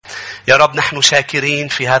يا رب نحن شاكرين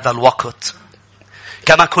في هذا الوقت.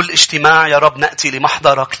 كما كل اجتماع يا رب نأتي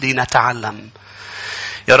لمحضرك لنتعلم.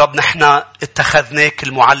 يا رب نحن اتخذناك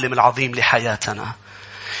المعلم العظيم لحياتنا.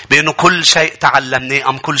 بأنه كل شيء تعلمناه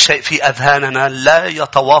أم كل شيء في أذهاننا لا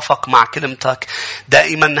يتوافق مع كلمتك،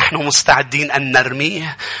 دائما نحن مستعدين أن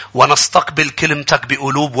نرميه ونستقبل كلمتك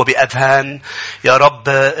بقلوب وبأذهان يا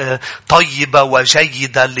رب طيبة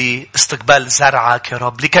وجيدة لاستقبال زرعك يا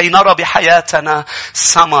رب، لكي نرى بحياتنا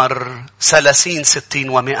ثمر 30 60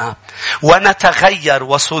 و100 ونتغير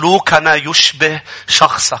وسلوكنا يشبه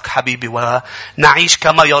شخصك حبيبي، ونعيش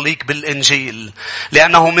كما يليق بالإنجيل،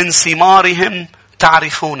 لأنه من ثمارهم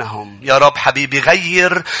تعرفونهم. يا رب حبيبي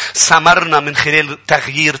غير ثمرنا من خلال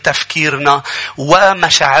تغيير تفكيرنا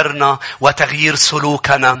ومشاعرنا وتغيير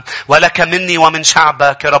سلوكنا. ولك مني ومن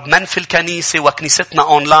شعبك يا رب، من في الكنيسة وكنيستنا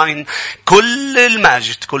أونلاين، كل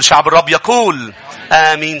المجد. كل شعب الرب يقول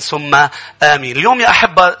آمين ثم آمين. اليوم يا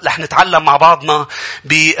أحبة رح نتعلم مع بعضنا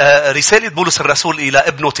برسالة بولس الرسول إلى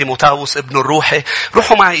ابنه تيموثاوس ابن الروحي.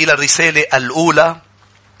 روحوا معي إلى الرسالة الأولى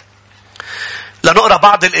لنقرأ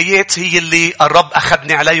بعض الآيات هي اللي الرب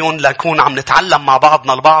أخذني عليهم لنكون عم نتعلم مع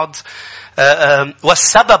بعضنا البعض.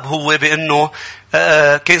 والسبب هو بأنه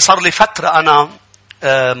كان صار لي فترة أنا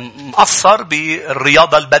مقصر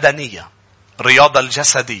بالرياضة البدنية، الرياضة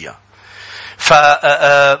الجسدية.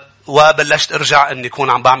 وبلشت ارجع اني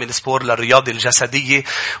اكون عم بعمل سبور للرياضة الجسدية.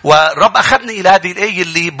 والرب اخذني الى هذه الآية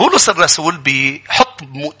اللي بولس الرسول بيحط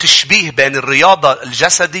تشبيه بين الرياضة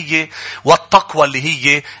الجسدية والتقوى اللي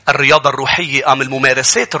هي الرياضة الروحية ام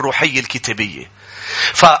الممارسات الروحية الكتابية.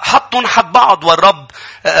 فحطهم حد بعض، والرب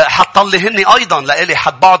حط لي هني ايضا لإلي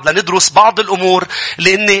حد بعض لندرس بعض الامور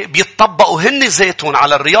لاني بيطبقوا هن ذاتهم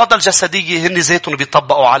على الرياضة الجسدية، هن ذاتهم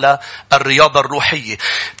بيطبقوا على الرياضة الروحية.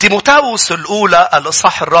 تيموثاوس الاولى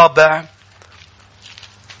الاصحاح 4.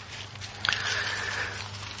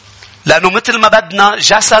 لانه مثل ما بدنا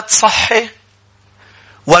جسد صحي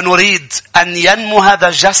ونريد ان ينمو هذا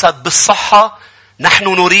الجسد بالصحة، نحن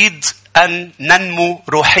نريد أن ننمو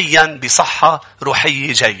روحيا بصحة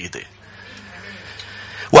روحية جيدة.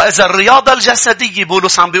 وإذا الرياضة الجسدية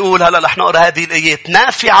بولس عم بيقول هلا رح نقرأ هذه الآيات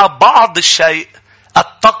نافعة بعض الشيء،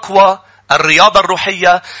 التقوى الرياضة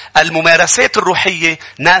الروحية الممارسات الروحية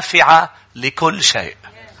نافعة لكل شيء.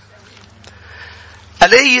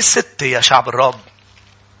 الآية 6 يا شعب الرب.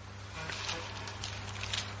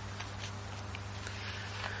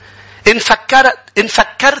 إن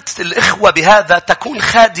فكرت الإخوة بهذا تكون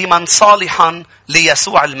خادما صالحا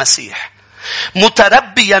ليسوع المسيح،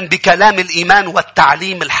 متربيا بكلام الإيمان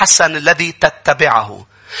والتعليم الحسن الذي تتبعه.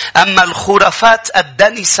 أما الخرافات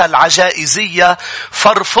الدنسة العجائزية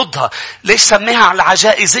فارفضها. ليش سميها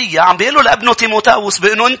العجائزية؟ عم بيقولوا لابنه تيموثاوس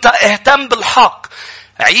بأنه أنت اهتم بالحق،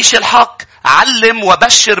 عيش الحق، علم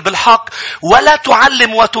وبشر بالحق، ولا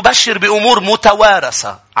تعلم وتبشر بأمور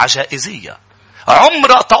متوارثة عجائزية.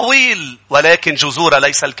 عمر طويل ولكن جذور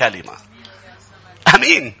ليس الكلمة.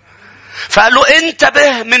 أمين. فقال له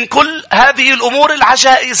انتبه من كل هذه الأمور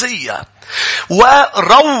العجائزية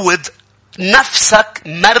وروض نفسك،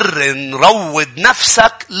 روض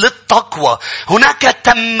نفسك للتقوى. هناك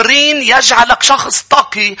تمرين يجعلك شخص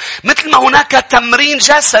تقي، مثل ما هناك تمرين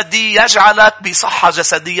جسدي يجعلك بصحة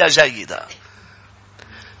جسدية جيدة.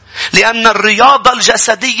 لأن الرياضة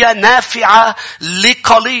الجسدية نافعة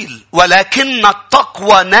لقليل، ولكن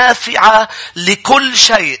التقوى نافعة لكل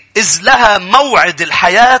شيء، إذ لها موعد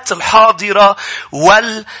الحياة الحاضرة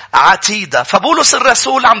والعتيدة. فبولس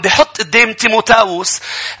الرسول عم بيحط قدام تيموثاوس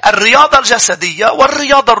الرياضة الجسدية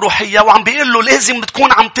والرياضة الروحية، وعم بيقول له لازم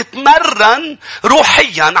تكون عم تتمرن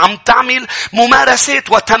روحيا، عم تعمل ممارسات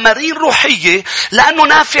وتمارين روحية، لأنه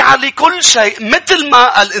نافعة لكل شيء، مثل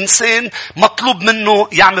ما الإنسان مطلوب منه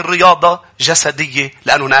يعمل رياضة جسدية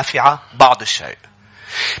لأنه نافعة بعض الشيء.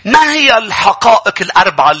 ما هي الحقائق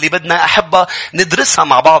الأربعة اللي بدنا أحبها ندرسها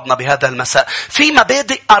مع بعضنا بهذا المساء؟ في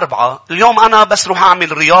مبادئ 4. اليوم أنا بس روح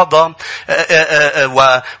أعمل رياضة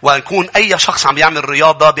ويكون أي شخص عم يعمل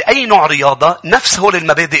رياضة بأي نوع رياضة، نفس هول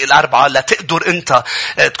المبادئ 4 لتقدر أنت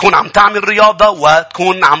تكون عم تعمل رياضة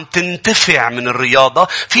وتكون عم تنتفع من الرياضة.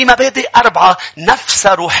 في مبادئ 4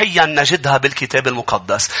 نفسها روحيا نجدها بالكتاب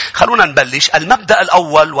المقدس. خلونا نبلش. المبدأ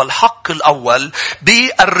الأول والحق الأول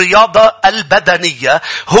بالرياضة البدنية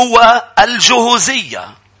هو الجهوزية.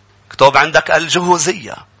 اكتب عندك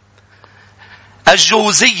الجهوزية.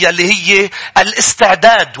 الجهوزية اللي هي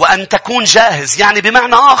الاستعداد وأن تكون جاهز. يعني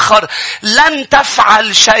بمعنى آخر لن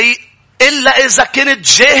تفعل شيء إلا إذا كنت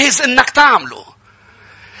جاهز إنك تعمله،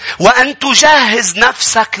 وأن تجهز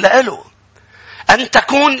نفسك لإله. أن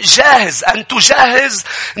تكون جاهز، أن تجهز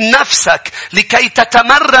نفسك لكي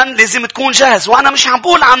تتمرن. لازم تكون جاهز. وأنا مش عم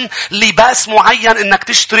بقول عن لباس معين إنك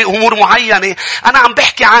تشتري أمور معينة. أنا عم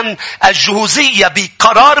بحكي عن الجهوزية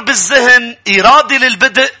بقرار بالذهن، إرادة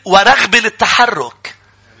للبدء ورغبة للتحرك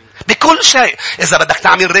بكل شيء. إذا بدك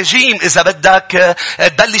تعمل رجيم، إذا بدك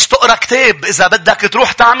تبلش تقرأ كتاب، إذا بدك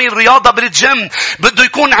تروح تعمل رياضة بالجيم، بده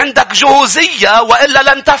يكون عندك جهوزية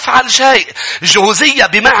وإلا لن تفعل شيء. جهوزية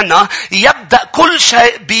بمعنى يبدأ كل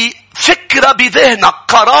شيء بفكرة بذهنك،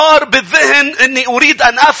 قرار بالذهن إني أريد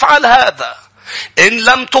أن أفعل هذا. إن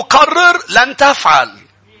لم تقرر لن تفعل.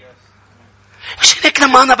 مش هيك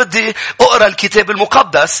لما أنا بدي أقرأ الكتاب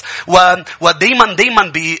المقدس ودايما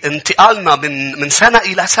بانتقالنا من سنة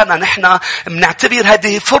إلى سنة نحن بنعتبر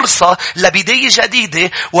هذه فرصة لبداية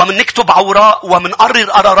جديدة، ومنكتب أوراق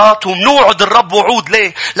ومنقرر قرارات ومنوعد الرب وعود.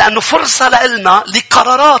 ليه؟ لأنه فرصة لنا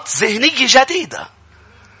لقرارات ذهنية جديدة.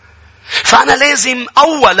 فأنا لازم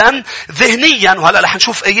أولا ذهنيا، وهلأ رح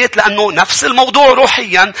نشوف آيات لأنه نفس الموضوع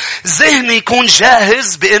روحيا، ذهني يكون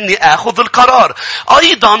جاهز بإني أخذ القرار.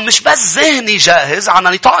 أيضا مش بس ذهني جاهز على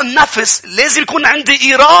نطاق النفس، لازم يكون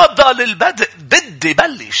عندي إرادة للبدء. بدي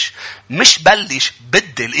بلش، مش بلش،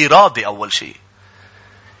 بدي الإرادة أول شيء.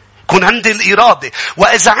 يكون عندي الإرادة.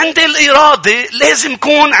 وإذا عندي الإرادة لازم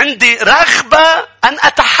يكون عندي رغبة أن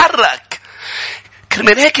أتحرك.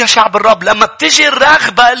 كرمال هيك يا شعب الرب لما بتجي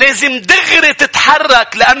الرغبة لازم دغري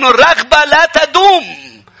تتحرك، لأنه الرغبة لا تدوم.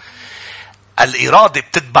 الإرادة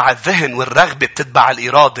بتتبع الذهن والرغبة بتتبع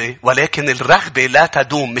الإرادة، ولكن الرغبة لا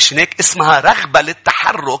تدوم. مش هيك اسمها رغبة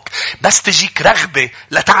للتحرك. بس تجيك رغبة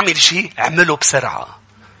لتعمل شيء اعمله بسرعة.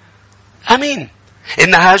 أمين.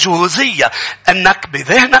 إنها جهوزية. أنك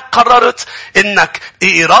بذهنك قررت، إنك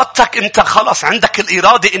إرادتك أنت خلاص عندك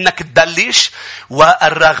الإرادة إنك تبلش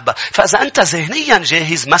والرغبة. فإذا أنت ذهنيا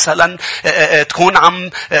جاهز مثلا تكون عم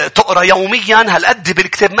تقرأ يوميا هالقد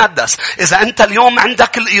بالكتاب المقدس. إذا أنت اليوم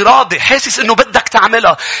عندك الإرادة حاسس إنه بدك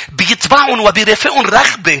تعملها، بيتبعون وبيرافقون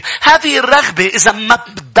رغبة. هذه الرغبة إذا ما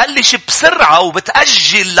بتبلش بسرعة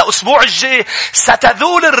وبتأجل لأسبوع الجاي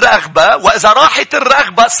ستذول الرغبة. وإذا راحت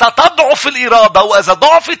الرغبة ستضعف الإرادة. وإذا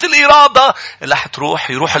ضعفت الإرادة رح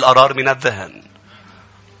يروح القرار من الذهن.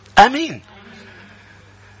 أمين.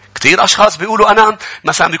 كثير أشخاص بيقولوا أنا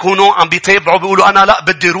مثلا بيكونوا عم بيتابعوا بيقولوا أنا لا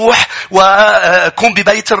بدي روح وكون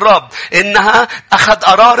ببيت الرب. إنها أخذ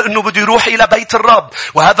قرار إنه بدي يروح إلى بيت الرب،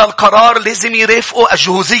 وهذا القرار لازم يرافقه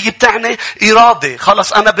الجهوزية بتاعنا إرادة.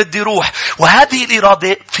 خلص أنا بدي روح، وهذه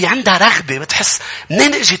الإرادة في عندها رغبة. بتحس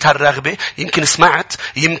منين اجت هالرغبة؟ يمكن سمعت،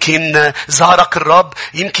 يمكن زارك الرب،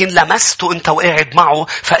 يمكن لمسته أنت وقاعد معه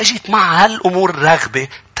فأجت مع هالأمور رغبة.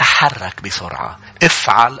 تحرك بسرعة،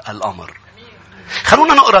 افعل الأمر.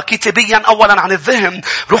 خلونا نقرأ كتابيا أولا عن الذهن.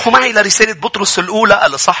 روحوا معي لرسالة بطرس الأولى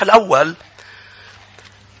الإصحاح الأول.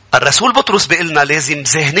 الرسول بطرس بيقلنا لازم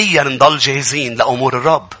ذهنيا نضل جاهزين لأمور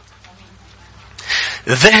الرب.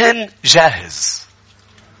 ذهن جاهز.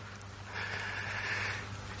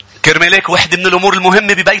 كرمالك واحدة من الأمور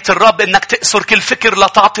المهمة ببيت الرب إنك تأسر كل فكر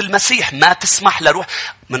لطاعة المسيح. ما تسمح لروح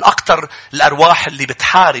من أكتر الأرواح اللي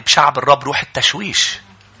بتحارب شعب الرب، روح التشويش،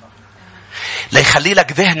 ليخلي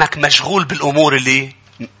لك ذهنك مشغول بالأمور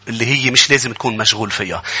اللي هي مش لازم تكون مشغول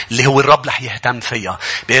فيها، اللي هو الرب رح يهتم فيها.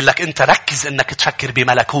 بيقول لك أنت ركز إنك تفكر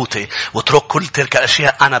بملكوتي وترك كل تلك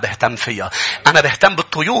الأشياء أنا بهتم فيها. أنا بهتم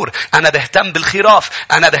بالطيور، أنا بهتم بالخراف،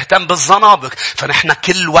 أنا بهتم بالزنابق. فنحن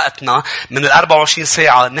كل وقتنا من 24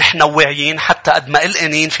 ساعة نحن واعيين، حتى قد ما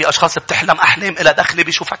قلقانين. في أشخاص بتحلم أحلام إلى دخل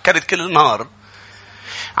بشو فكرت كل النهار.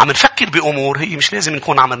 عم نفكر بأمور هي مش لازم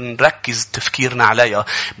نكون عم نركز تفكيرنا عليها،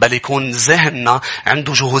 بل يكون ذهننا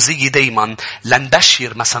عنده جهوزية دايما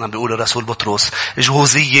لنبشر. مثلا بيقول الرسول بطرس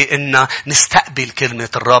جهوزية إن نستقبل كلمة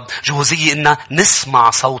الرب، جهوزية إن نسمع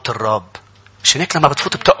صوت الرب. مش هيك لما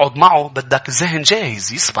بتفوت بتقعد معه بدك ذهن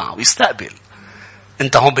جاهز يسمع ويستقبل.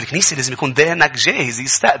 انت هون بالكنيسة لازم يكون ذهنك جاهز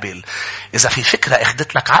يستقبل. إذا في فكرة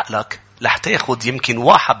اخدت لك عقلك رح تاخد يمكن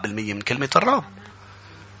 1% من كلمة الرب.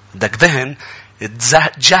 بدك ذهن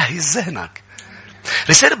تجهز ذهنك.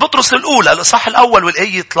 رسالة بطرس الأولى الإصحاح الأول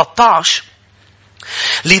والآية 13.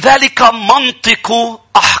 لذلك منطقوا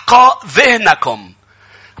أحقاء ذهنكم.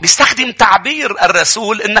 بيستخدم تعبير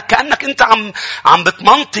الرسول إنك كأنك أنت عم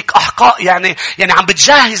بتمنطق أحقاء، يعني عم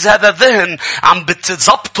بتجهز هذا الذهن، عم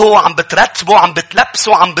بتزبطه، عم بترتبه، عم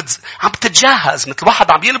بتلبسه، عم بتتجهز مثل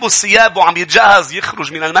واحد عم يلبس ثيابه وعم يتجهز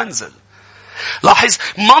يخرج من المنزل. لاحظ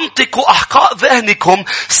منطقوا أحقاء ذهنكم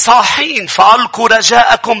صاحين فألقوا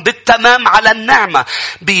رجاءكم بالتمام على النعمة.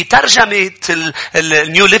 بترجمة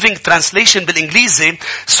النيو ليفينج ترانسليشن بالإنجليزي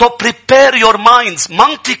so prepare your minds.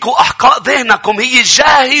 منطقوا أحقاء ذهنكم هي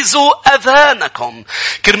جهزوا أذهانكم.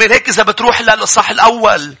 كرمال هيك إذا بتروح للإصحاح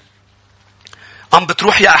الأول عم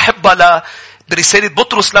بتروح يا أحبة برسالة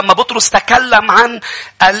بطرس لما بطرس تكلم عن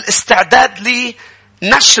الاستعداد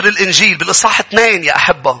لنشر الإنجيل بالإصحاح 2 يا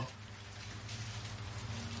أحبة.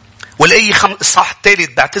 والآية الصح الثالث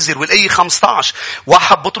بعتذر. والآية 15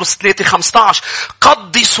 1 بطرس 3:15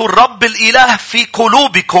 قدسوا الرب الإله في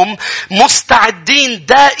قلوبكم مستعدين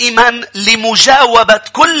دائما لمجاوبة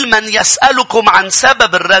كل من يسألكم عن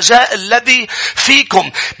سبب الرجاء الذي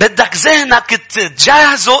فيكم. بدك ذهنك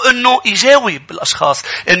تجهزه انه يجاوب الاشخاص،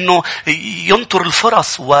 انه ينطر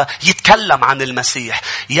الفرص ويتكلم عن المسيح.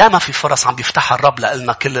 يا ما في فرص عم بيفتحها الرب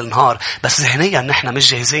لنا كل النهار، بس ذهنيا نحن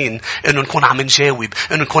مش جاهزين انه نكون عم نجاوب،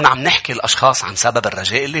 انه نكون عم نحكي الأشخاص عن سبب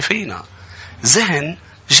الرجاء اللي فينا. ذهن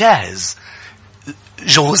جاهز،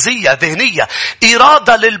 جهوزية ذهنية،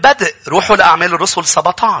 إرادة للبدء. روحوا لأعمال الرسل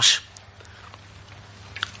 17.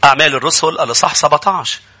 أعمال الرسل الإصحاح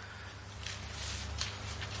 17.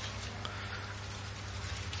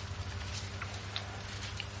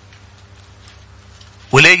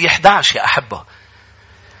 والآية 11 يا أحبة.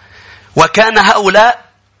 وكان هؤلاء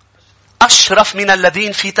أشرف من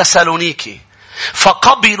الذين في تسالونيكي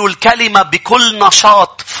فقبلوا الكلمة بكل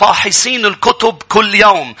نشاط فاحصين الكتب كل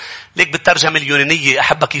يوم. ليك بالترجمة اليونانية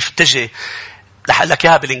أحبك كيف تجي رح لك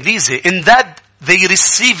إياها بالإنجليزي. In that they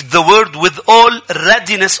received the word with all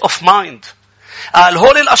readiness of mind. قال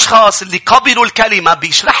هول الأشخاص اللي قبلوا الكلمة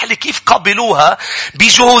بيشرح لي كيف قبلوها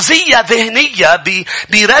بجهوزية ذهنية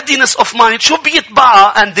readiness of mind. شو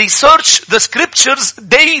بيتبعها؟ and they search the scriptures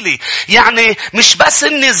daily. يعني مش بس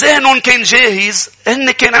إن ذهنهم كان جاهز،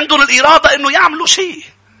 إن كان عندهم الإرادة إنه يعملوا شيء،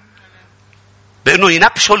 بإنه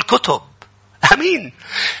ينبشوا الكتب. أمين.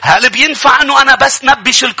 هل بينفع أنه أنا بس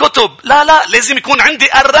نبش الكتب؟ لا، لازم يكون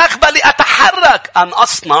عندي الرغبة لأتحرك أن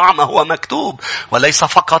أصنع ما هو مكتوب، وليس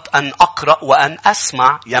فقط أن أقرأ وأن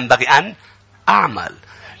أسمع، ينبغي أن أعمل.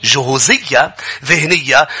 جهوزية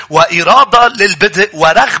ذهنية وإرادة للبدء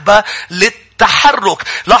ورغبة للتحرك.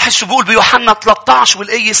 لاحظ شو بيقول بيوحنا 13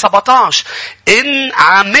 والآية 17 إن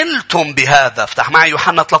عملتم بهذا. افتح معي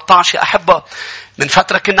يوحنا 13 يا أحبة. من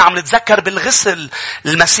فترة كنا عم نتذكر بالغسل.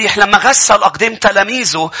 المسيح لما غسل أقدام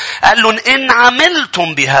تلاميذه قال لهم إن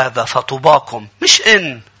عملتم بهذا فطوباكم. مش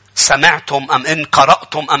إن سمعتم أم إن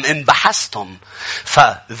قرأتم أم إن بحثتم.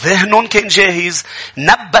 فذهنهم كان جاهز،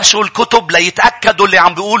 نبشوا الكتب ليتأكدوا اللي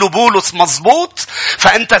عم بيقولوا بولس مزبوط.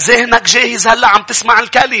 فأنت ذهنك جاهز هلأ عم تسمع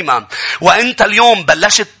الكلمة، وأنت اليوم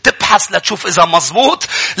بلشت تبحث لتشوف إذا مزبوط.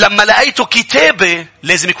 لما لقيته كتابة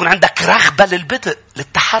لازم يكون عندك رغبة للبدء،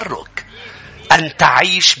 للتحرك، أن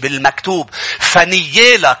تعيش بالمكتوب.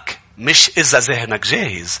 فنيالك مش إذا ذهنك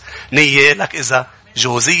جاهز، نيالك إذا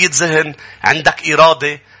جهوزية ذهن، عندك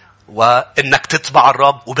إرادة وإنك تتبع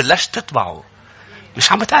الرب وبلشت تتبعه،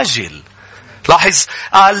 مش عم تأجل. لاحظ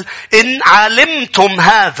قال إن علمتم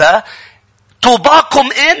هذا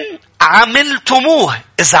طوباكم إن عملتموه.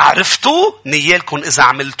 إذا عرفتوا نيالكم إذا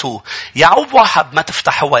عملتوه. يعقوب 1 ما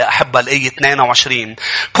تفتح هو يا أحبة الآية 22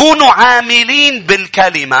 كونوا عاملين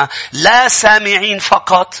بالكلمة لا سامعين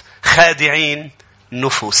فقط خادعين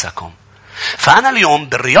نفوسكم. فأنا اليوم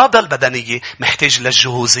بالرياضة البدنية محتاج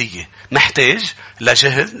للجهوزية، محتاج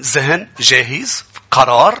لذهن جاهز،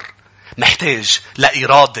 قرار، محتاج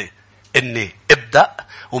لإرادة إني أبدأ،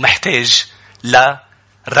 ومحتاج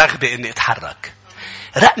لرغبة إني أتحرك.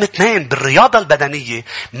 رقم 2 بالرياضة البدنية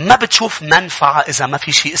ما بتشوف منفعة إذا ما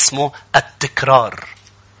في شيء اسمه التكرار.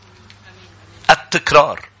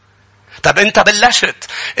 طب انت بلشت،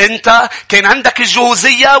 انت كان عندك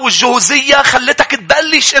الجهوزية، والجهوزية خلتك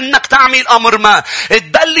تبلش انك تعمل امر ما،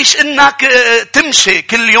 تبلش انك تمشي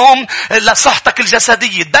كل يوم لصحتك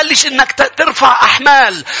الجسدية، تبلش انك ترفع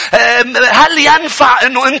احمال. هل ينفع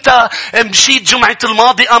انه انت مشيت جمعة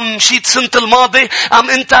الماضي ام مشيت سنة الماضي ام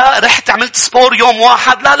انت رحت عملت سبور يوم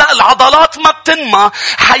واحد؟ لا، العضلات ما بتنمى،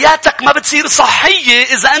 حياتك ما بتصير صحية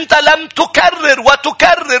اذا انت لم تكرر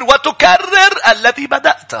وتكرر وتكرر الذي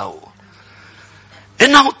بدأته.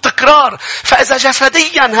 إنه التكرار. فإذا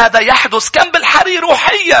جسديا هذا يحدث، كم بالحري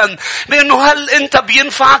روحيا. بأنه هل أنت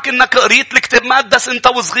بينفعك أنك قريت الكتاب المقدس أنت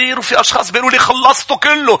وصغير؟ وفي أشخاص بيقولوا لي خلصته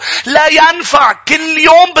كله. لا ينفع، كل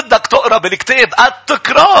يوم بدك تقرأ بالكتاب.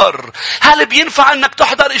 التكرار. هل بينفع أنك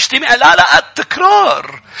تحضر اجتماع؟ لا،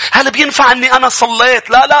 التكرار. هل بينفع أني أنا صليت؟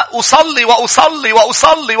 لا، أصلي وأصلي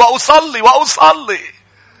وأصلي وأصلي وأصلي.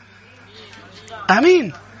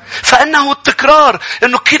 آمين. فإنه التكرار.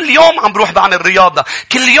 إنه كل يوم عم بروح بعمل رياضة،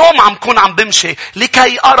 كل يوم عم كون عم بمشي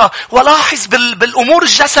لكي أرى ولاحظ بالأمور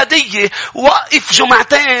الجسدية. وقف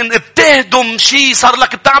جمعتين بتهدم شيء صار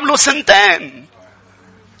لك بتعمله 2 سنين،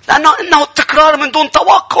 إنه التكرار من دون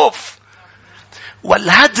توقف.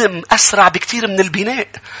 والهدم أسرع بكتير من البناء.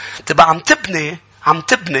 تبقى عم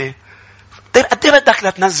تبني قد ايه بدك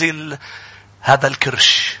لتنزل هذا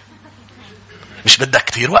الكرش. مش بدك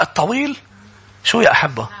كتير وقت طويل؟ شو يا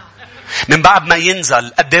أحبة؟ من بعد ما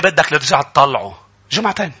ينزل قد ايه بدك لترجع تطلعه؟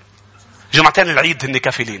 جمعتين العيد هن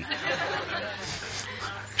كافلين.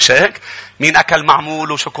 مش هيك؟ مين أكل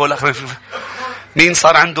معمول وشوكولا؟ مين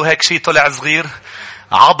صار عنده هيك شيء طلع صغير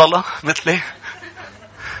عضلة مثلي؟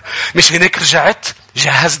 مش هناك رجعت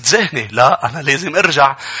جهزت ذهني. لا، أنا لازم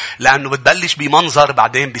أرجع، لأنه بتبلش بمنظر،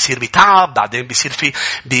 بعدين بيصير بتعب، بعدين بيصير في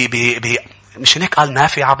مش هناك قال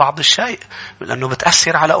نافعة بعض الشيء، لأنه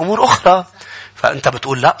بتأثر على أمور أخرى. فأنت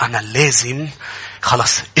بتقول لا، أنا لازم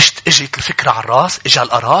خلاص. اجت الفكرة على الراس، اجا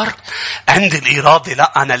القرار، عندي الإرادة،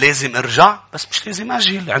 لا أنا لازم أرجع، بس مش لازم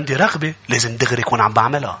أجل، عندي رغبة، لازم دغري يكون عم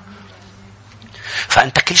بعملها.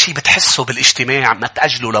 فأنت كل شيء بتحسه بالاجتماع ما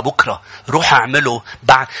تأجله لبكرة، روح اعمله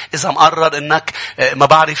بعد. إذا مقرر إنك ما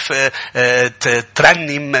بعرف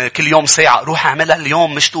ترنم كل يوم ساعة، روح اعملها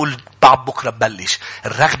اليوم، مش تقول بعد بكرة ببلش.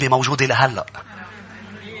 الرغبة موجودة لهلأ،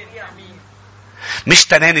 مش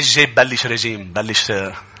تنين الجيب بلش رجيم، بلش.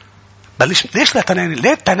 ليش لا تنين؟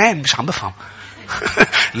 ليه التنين؟ مش عم بفهم.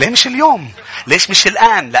 ليه مش اليوم؟ ليش مش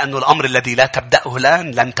الآن؟ لأنه الأمر الذي لا تبدأه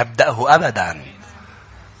الآن لن تبدأه أبدا.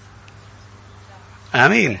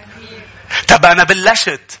 آمين. طب أنا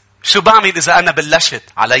بلشت، شو بعمل إذا أنا بلشت؟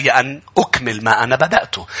 علي أن أكمل ما أنا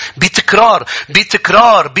بدأته بتكرار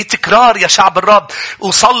بتكرار بتكرار يا شعب الرب.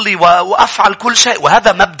 أصلي وأفعل كل شيء،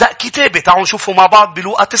 وهذا مبدأ كتابي. تعالوا نشوفوا مع بعض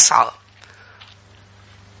بلوقا 9.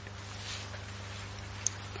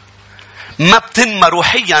 ما بتنمى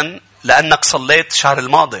روحيا لأنك صليت شهر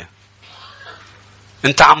الماضي،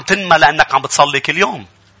 أنت عم تنمى لأنك عم بتصلي كل يوم.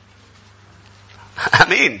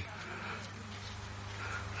 آمين.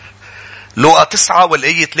 لوقا 9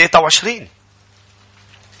 والآية 23.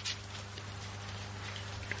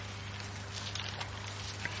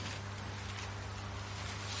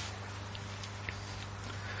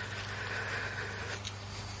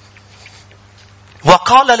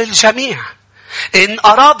 وقال للجميع: إن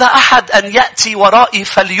أراد أحد أن يأتي ورائي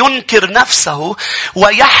فلينكر نفسه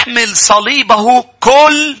ويحمل صليبه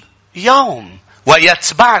كل يوم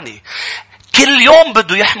ويتبعني. كل يوم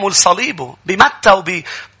بده يحمل صليبه. بمتى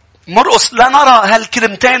وبمرقس لا نرى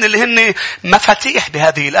هالكلمتين اللي هن مفاتيح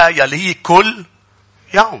بهذه الآية اللي هي كل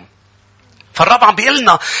يوم. فالرب عم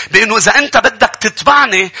بيقلنا بأنه إذا أنت بدك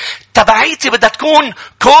تتبعني، تبعيتي بدها تكون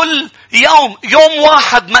كل يوم. يوم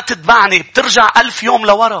واحد ما تتبعني بترجع 1000 يوم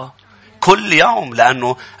لورا. كل يوم،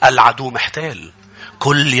 لأنه العدو محتال.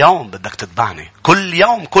 كل يوم بدك تتبعني، كل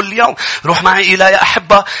يوم كل يوم. روح معي إلى يا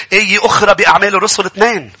أحبة آية أخرى بأعمال الرسل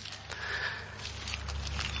 2.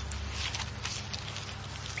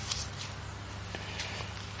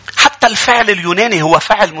 حتى الفعل اليوناني هو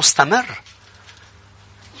فعل مستمر.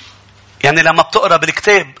 يعني لما بتقرأ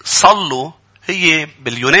بالكتاب صلوا، هي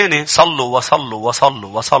باليوناني صلوا وصلوا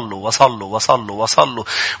وصلوا وصلوا وصلوا وصلوا وصلوا.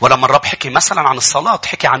 ولما الرب حكي مثلا عن الصلاة،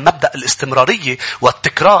 حكي عن مبدأ الاستمرارية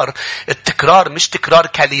والتكرار. التكرار مش تكرار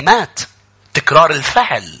كلمات، تكرار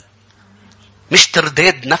الفعل، مش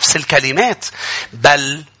ترداد نفس الكلمات،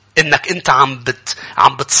 بل انك انت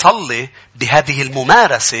عم بتصلي بهذه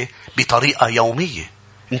الممارسة بطريقة يومية.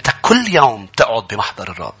 انت كل يوم تقعد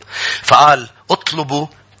بمحضر الرب. فقال: اطلبوا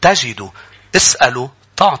تجدوا، اسألوا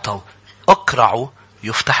تعطوا، اقرعوا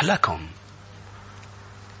يفتح لكم.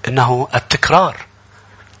 إنه التكرار.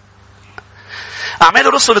 أعمال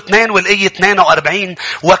الرسل 2 والآية 42.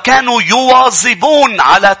 وكانوا يواظبون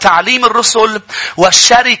على تعليم الرسل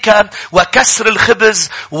والشركة وكسر الخبز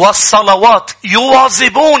والصلوات.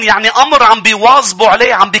 يواظبون يعني أمر عم بيواظبوا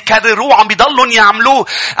عليه، عم بيكرروه، عم بيضلون يعملوه.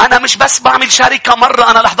 أنا مش بس بعمل شركة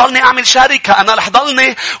مرة، أنا رح ضلني أعمل شركة، أنا رح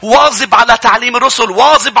ضلني واظب على تعليم الرسل،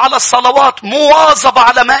 واظب على الصلوات، مواظبة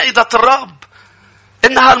على مائدة الرب.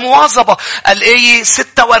 إنها المواظبة. الآية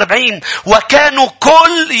 46. وكانوا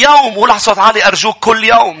كل يوم، ولا صوت عالي أرجوك، كل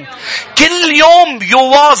يوم كل يوم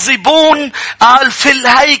يواظبون في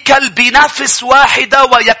الهيكل بنفس واحدة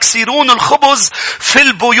ويكسرون الخبز في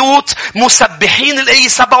البيوت مسبحين. الآية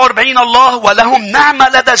 47. الله ولهم نعمة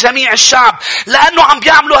لدى جميع الشعب. لأنه عم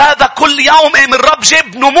بيعملوا هذا كل يوم. من الرب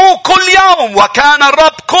جيب نمو كل يوم، وكان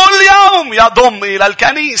الرب كل يوم يضم إلى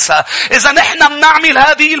الكنيسة. إذا نحن بنعمل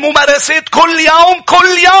هذه الممارسات كل يوم،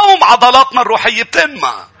 كل يوم عضلاتنا الروحية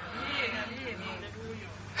بتنمى.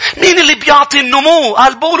 مين اللي بيعطي النمو؟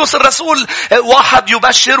 قال بولس الرسول: واحد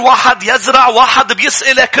يبشر، واحد يزرع، واحد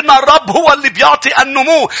بيسقي، لكن الرب هو اللي بيعطي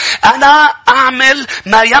النمو. أنا أعمل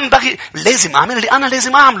ما ينبغي، لازم أعمل اللي أنا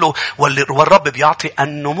لازم أعمله، والرب بيعطي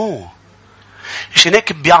النمو. عشان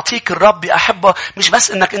هيك بيعطيك الرب يا أحبة، مش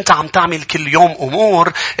بس إنك أنت عم تعمل كل يوم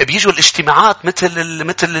أمور. بيجوا الاجتماعات مثل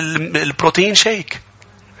البروتين شيك.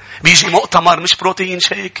 بيجي مؤتمر مش بروتين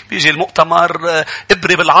شيك، بيجي المؤتمر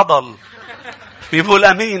إبرة بالعضل. بيقول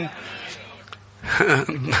أمين.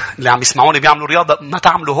 اللي عم يسمعوني بيعملوا رياضة، ما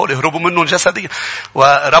تعملوا هول، اهربوا منهم جسديا،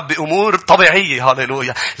 وربي أمور طبيعية.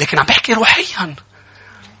 هاليلويا. لكن عم بحكي روحيا.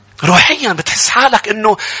 روحيا بتحس حالك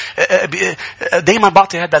انه دايما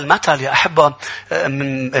بعطي هذا المثل يا احبه.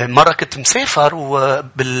 من مره كنت مسافر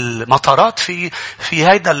وبالمطارات في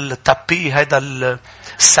هيدا التابي، هيدا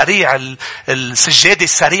السريع، السجاده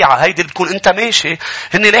السريعه هيدي اللي بتكون انت ماشي.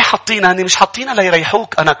 هن ليه حاطينها؟ هن مش حاطينها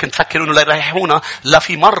ليريحوك. انا كنت فكر انه ليريحونا. لا،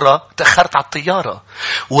 في مره تاخرت على الطياره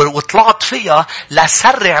وطلعت فيها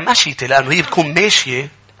لسرع مشيتي، لانه هي بتكون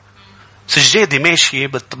ماشيه سجادة ماشية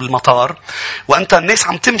بالمطار، وأنت الناس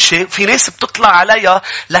عم تمشي، في ناس بتطلع عليها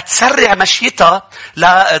لتسرع مشيتها،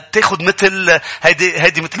 لتاخد مثل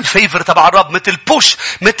هيدي مثل الفيفر تبع الرب، مثل بوش،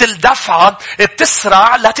 مثل دفعة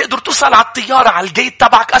بتسرع لتقدر توصل على الطيارة، على الجيت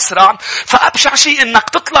تبعك أسرع. فأبشع شيء إنك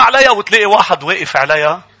تطلع عليها وتلاقي واحد واقف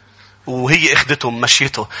عليها وهي اخدته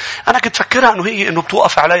مشيته. انا كنت فكرها انه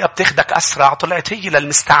بتوقف عليها بتاخدك اسرع. طلعت هي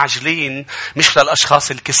للمستعجلين مش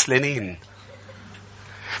للاشخاص الكسلانين.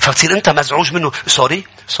 فبتصير انت مزعوج منه.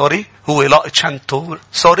 سوري هو لاقط شنطه،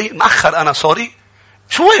 سوري مأخر انا، سوري.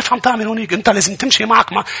 شو واقف عم تعمل هونيك؟ انت لازم تمشي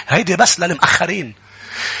معك مع هيدي بس للمأخرين.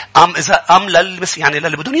 يعني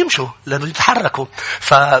للي بدهم يمشوا، للي بدهم يتحركوا.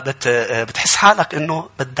 بتحس حالك انه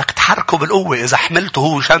بدك تحركه بالقوة. اذا حملته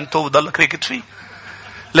هو شنطه وضلك راكد فيه.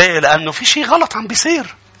 ليه؟ لانه في شيء غلط عم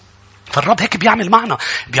بيصير. فالرب هيك بيعمل معنا،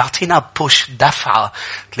 بيعطينا بوش، دفعة.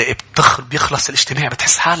 تلاقي بيخلص الاجتماع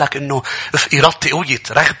بتحس حالك انه ارادتي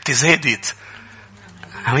قويت، رغبتي زادت.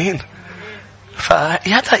 امين.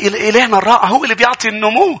 فهذا إلهنا الرائع هو اللي بيعطي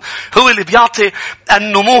النمو، هو اللي بيعطي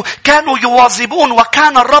النمو. كانوا يواظبون،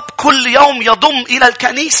 وكان الرب كل يوم يضم إلى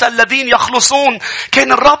الكنيسة الذين يخلصون.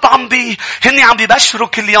 كان الرب هن عم بيبشروا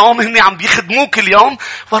كل يوم، هن عم بيخدموا كل يوم،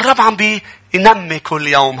 والرب عم ينمي كل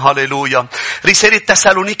يوم. هاليلويا. رسالة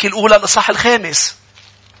تسالونيكي الأولى الإصحاح 5.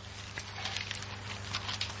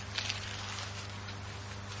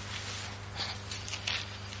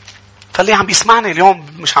 فاللي عم بيسمعني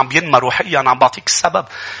اليوم مش عم بينمى روحيا، أنا عم بعطيك السبب.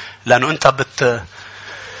 لأنه أنت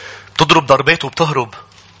بتضرب ضربات وبتهرب.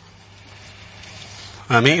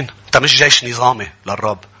 أمين. أنت مش جيش نظامي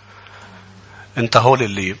للرب. أنت هول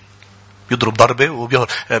اللي بيضرب ضربة وبيهرب،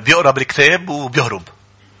 بيقرأ بالكتاب وبيهرب.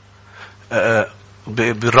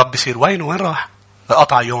 بالرب بيصير وين راح؟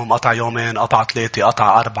 قطع يوم، قطع يومين، قطع 3،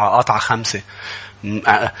 قطع 4، قطع 5.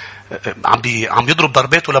 عم بيضرب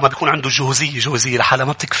ضرباته لما بيكون عنده جهوزية لحالها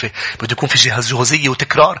ما بتكفي. بده يكون في جهوزية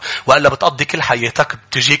وتكرار، وإلا بتقضي كل حياتك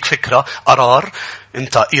بتجيك فكرة، قرار،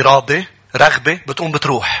 انت إرادة، رغبة، بتقوم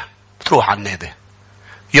بتروح على النادي.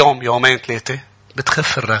 يوم، يومين، 3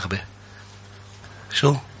 بتخف الرغبة.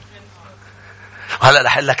 شو؟ وهلأ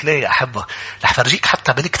رح أقول لك ليه يا أحبة. رح فرجيك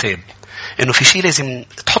حتى بالكتاب إنه في شيء لازم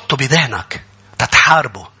تحطه بذهنك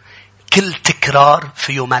تتحاربه. كل تكرار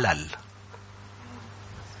فيه ملل.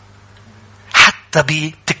 حتى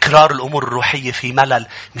بتكرار الأمور الروحية في ملل.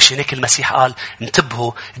 مش هيك المسيح قال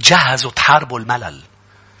انتبهوا، جهزوا تحاربوا الملل.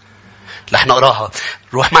 رح نقراها.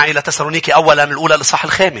 روح معي إلى تسالونيكي أولا الأولى الإصحاح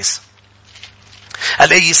 5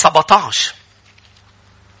 الآية 17.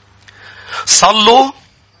 صلوا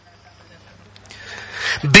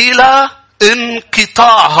بلا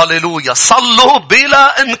انقطاع. هاليلويا. صلوا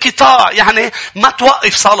بلا انقطاع. يعني ما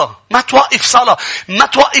توقف صلاة، ما توقف صلاة، ما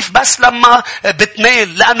توقف بس لما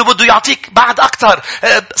بتنال، لأنه بده يعطيك بعد أكتر.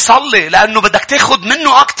 صلي لأنه بدك تاخد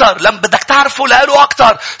منه أكتر، لما بدك تعرفه لأله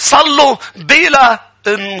أكتر. صلوا بلا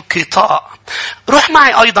انقطاع. روح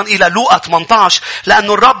معي أيضا إلى لوقا 18،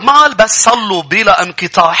 لأنه الرب ما قال بس صلوا بلا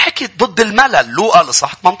انقطاع، حكي ضد الملل. لوقا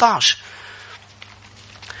الإصحاح 18.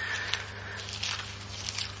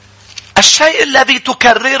 الشيء الذي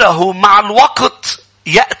تكرره مع الوقت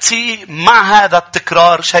يأتي مع هذا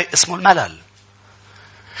التكرار شيء اسمه الملل.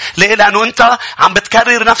 ليه؟ لأنه أنت عم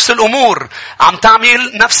بتكرر نفس الأمور، عم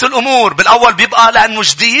تعمل نفس الأمور. بالأول بيبقى لأنه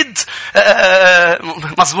جديد،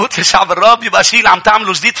 مظبوط يا شعب الرب، بيبقى شيء اللي عم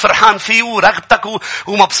تعمله جديد، فرحان فيه ورغبتك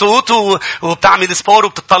ومبسوط وبتعمل سبور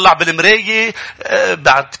وبتطلع بالمراية.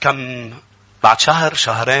 بعد شهر،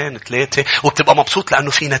 شهرين، 3 وبتبقى مبسوط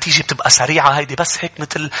لأنه في نتيجة بتبقى سريعة. هيدي بس هيك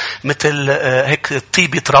مثل هيك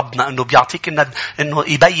طيبة ربنا إنه بيعطيك إنه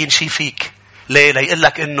يبين شيء فيك. ليه؟ ليقول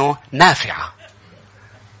لك إنه نافعة.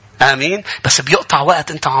 آمين. بس بيقطع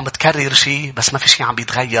وقت أنت عم بتكرر شيء بس ما في شيء عم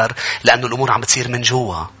بيتغير، لأنه الأمور عم بتصير من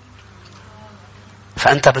جوا.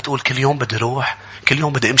 فأنت بتقول كل يوم بدي روح، كل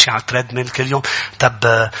يوم بدي أمشي على التريدميل، كل يوم.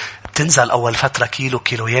 طب بتنزل أول فترة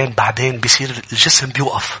كيلوين، بعدين بيصير الجسم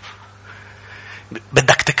بيوقف.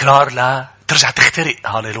 بدك تكرار لا ترجع تخترق.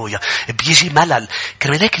 هاليلويا. بيجي ملل.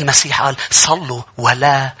 كرمال هيك المسيح قال صلوا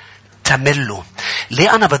ولا تملوا.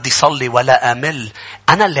 ليه أنا بدي صلي ولا أمل؟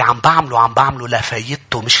 أنا اللي عم بعمله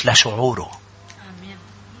لفايدته مش لشعوره.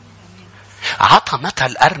 عطى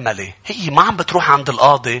مثل أرملة، هي ما عم بتروح عند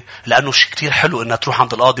القاضي لأنه شيء كتير حلو إنها تروح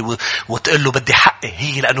عند القاضي وتقول له بدي حقي.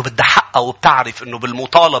 هي لأنه بدها حقها وبتعرف إنه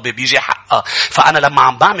بالمطالبة بيجي حقها. فأنا لما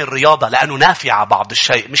عم بعمل رياضة لأنه نافعة بعض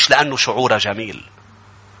الشيء مش لأنه شعورها جميل.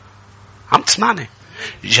 عم تسمعني؟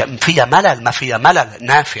 فيها ملل ما فيها ملل،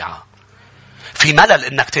 نافعة. في ملل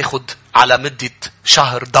إنك تاخد على مدة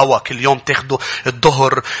شهر دواء كل يوم تاخده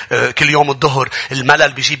الظهر، كل يوم الظهر.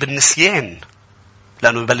 الملل بيجيب النسيان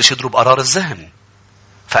لأنه ببلش يضرب قرار الذهن.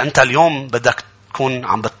 فأنت اليوم بدك تكون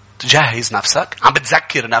عم بتجهز نفسك، عم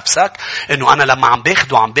بتذكر نفسك إنه أنا لما عم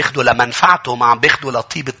باخده لمنفعته، ما عم باخده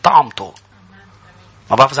لطيبة طعمته.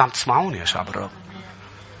 ما بعرف إذا عم تسمعوني يا شعب الرب.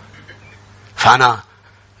 فأنا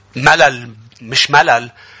ملل مش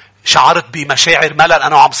ملل، شعرت بمشاعر ملل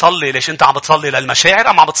أنا عم صلي. ليش أنت عم بتصلي للمشاعر؟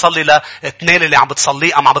 أم عم بتصلي لتنال اللي عم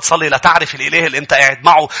بتصلي؟ أم عم بتصلي لتعرف الإله اللي أنت قاعد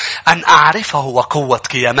معه؟ أن أعرفه وقوة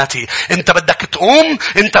قيامتي. أنت بدك تقوم،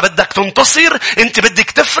 أنت بدك تنتصر، أنت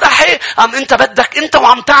بدك تفرحي، أم أنت بدك أنت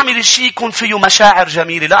وعم تعمل الشيء يكون فيه مشاعر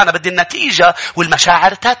جميلة؟ لا، أنا بدي النتيجة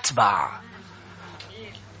والمشاعر تتبع.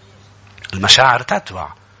 المشاعر تتبع.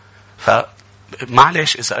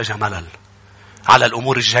 فمعليش إذا أجا ملل على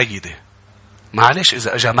الأمور الجيدة، معليش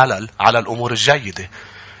إذا أجا ملل على الأمور الجيدة،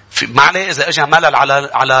 معليش إذا أجا ملل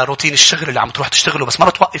على روتين الشغل اللي عم تروح تشتغله بس ما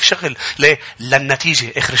بتوقف شغل. ليه؟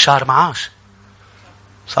 للنتيجة آخر الشهر معاش.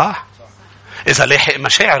 صح؟ إذا لاحق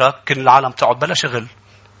مشاعرك كل العالم تقعد بلا شغل.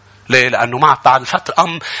 ليه؟ لأنه معك بعد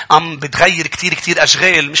الفترة بتغير كتير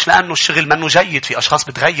أشغال، مش لأنه الشغل منه جيد. في أشخاص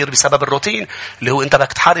بتغير بسبب الروتين اللي هو أنت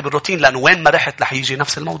بدك تحارب الروتين، لأنه وين ما رحت رح يجي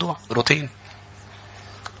نفس الموضوع، روتين.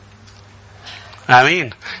 آمين.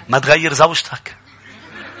 ما تغير زوجتك.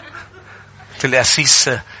 الأسيس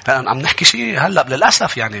عم نحكي شيء هلأ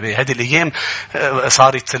للأسف يعني بهذه الأيام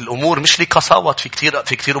صارت الأمور مش لي قساوة. في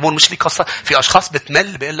كتير أمور مش لي قساوة. في أشخاص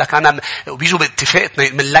بتمل بيقول لك أنا وبيجوا باتفاق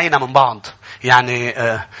ملينا من بعض. يعني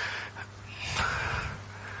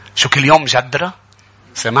شو كل يوم مجدرة؟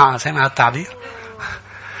 سمع التعبير؟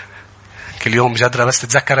 كل يوم مجدرة. بس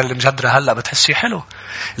تتذكر اللي مجدرة هلأ بتحس شيء حلو.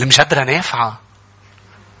 اللي مجدرة نافعة.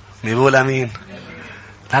 بيقول أمين.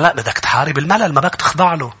 لا بدك تحارب الملل، ما بدك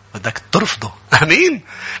تخضع له، بدك ترفضه. أمين.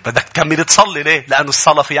 بدك تكمل تصلي. ليه؟ لأنه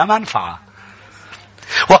الصلاة فيها منفعة.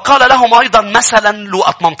 وقال لهم أيضا مثلا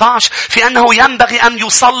لوقا 18 في أنه ينبغي أن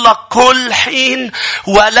يصلى كل حين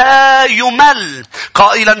ولا يمل،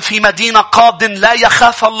 قائلا في مدينة قاض لا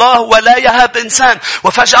يخاف الله ولا يهاب إنسان.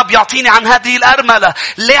 وفجأة بيعطيني عن هذه الأرملة.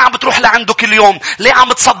 ليه عم بتروح لعنده كل يوم؟ ليه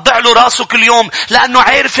عم تصدع له راسه كل يوم؟ لأنه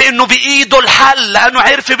عارفة أنه بإيده الحل، لأنه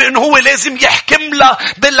عارفة بأنه هو لازم يحكم له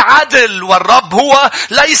بالعدل. والرب هو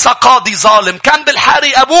ليس قاضي ظالم. كان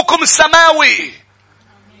بالحري أبوكم السماوي.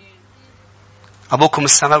 أبوكم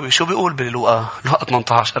السماوي شو بيقول بلوقا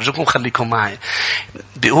 18؟ أرجوكم خليكم معي.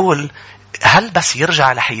 بيقول هل بس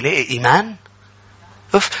يرجع رح يلاقي إيمان؟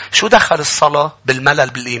 شو دخل الصلاة بالملل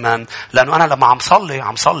بالإيمان؟ لأنه أنا لما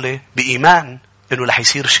عم صلي بإيمان إنه رح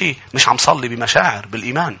يصير شيء، مش عم صلي بمشاعر،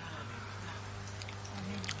 بالإيمان.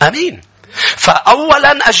 أمين.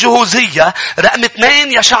 فأولا الجهوزية. رقم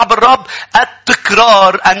 2 يا شعب الرب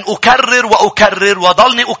التكرار. أن أكرر وأكرر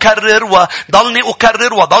وضلني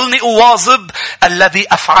أكرر وضلني أواظب الذي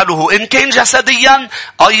أفعله إن كان جسديا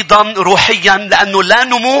أيضا روحيا، لأنه لا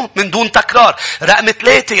نمو من دون تكرار. رقم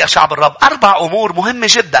 3 يا شعب الرب 4 أمور مهمة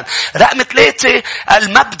جدا. رقم 3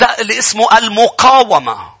 المبدأ اللي اسمه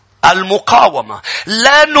المقاومة.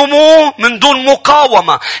 لا نمو من دون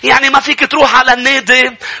مقاومة. يعني ما فيك تروح على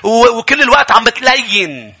النادي وكل الوقت عم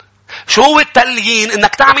بتلين. شو هو التليين؟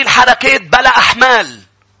 انك تعمل حركات بلا احمال.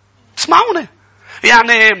 اسمعوني.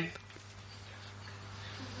 يعني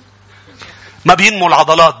ما بينمو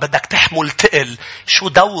العضلات، بدك تحمل تقل. شو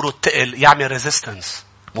دوره التقل؟ يعمل ريزيستنس،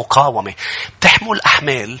 مقاومة. تحمل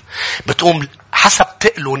أحمال، بتقوم حسب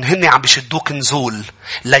تقلون هن عم بيشدوك نزول.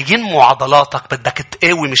 لينمو عضلاتك بدك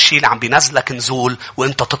تقاوم الشيء اللي عم بينزلك نزول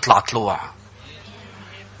وانت تطلع طلوع.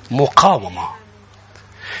 مقاومة.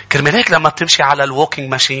 كرمال هيك لما بتمشي على الووكينج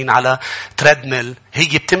ماشين، على تريدميل،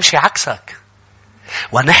 هي بتمشي عكسك.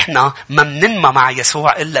 ونحن ما مننمى مع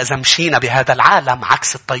يسوع إلا إذا مشينا بهذا العالم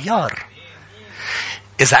عكس التيار.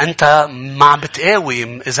 إذا أنت ما عم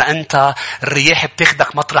بتقاوم، إذا أنت الرياح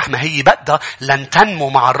بتاخدك مطرح ما هي بدها، لن تنمو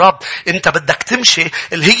مع الرب. أنت بدك تمشي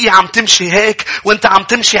اللي هي عم تمشي هيك وأنت عم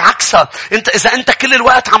تمشي عكسها. إذا أنت كل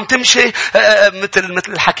الوقت عم تمشي مثل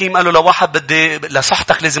الحكيم قالوا لواحد بدي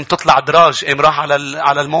لصحتك لازم تطلع دراج. قام راح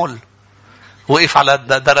على المول، وقف على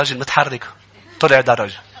الدرج المتحرك، طلع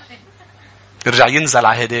درج، يرجع ينزل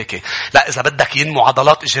على هداك. لا، إذا بدك ينمو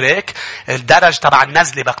عضلات إجراك، الدرج تبع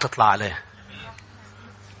النزلة بدك تطلع عليه.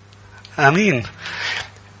 امين.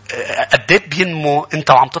 قديت بينمو انت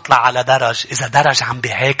وعم تطلع على درج. اذا درج عم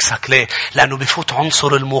بيعاكسك، ليه؟ لانه بيفوت عنصر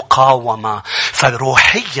المقاومة.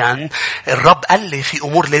 فروحيا الرب قال لي في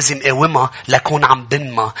امور لازم اقاومها لكون عم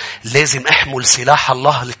بنما. لازم احمل سلاح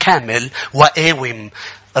الله الكامل واقاوم.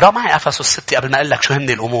 رأى معي افسس 6 قبل ما اقول لك شو هن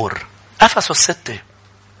الامور. افسس 6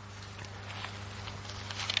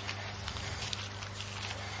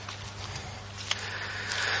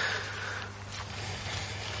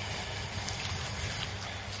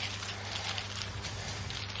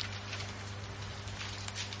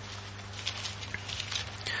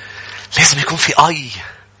 لازم يكون في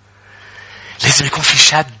لازم يكون في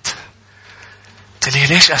شد. تقولي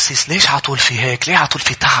ليش أسيس؟ ليش عطول في هيك؟ ليه عطول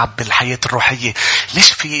في تعب بالحياة الروحية؟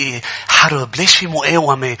 ليش في حرب؟ ليش في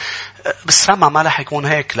مقاومة؟ بالسما ما رح يكون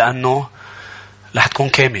هيك، لأنه رح تكون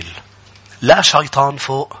كامل. لا شيطان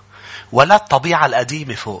فوق ولا الطبيعة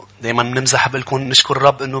القديمة فوق. دايما بنمزح بلكم نشكر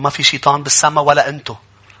الرب إنه ما في شيطان بالسما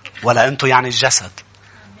ولا أنتو يعني الجسد.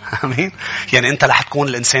 امين. يعني انت رح تكون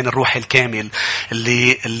الانسان الروحي الكامل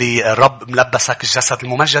اللي الرب ملبسك الجسد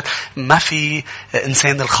الممجد. ما في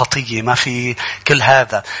انسان الخطيه، ما في كل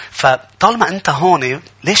هذا. فطالما انت هون،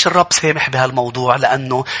 ليش الرب سامح بهالموضوع؟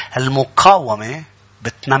 لانه المقاومه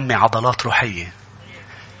بتنمي عضلات روحيه.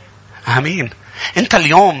 امين. انت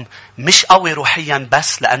اليوم مش قوي روحيا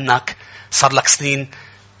بس لانك صار لك سنين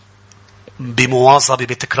بمواظبة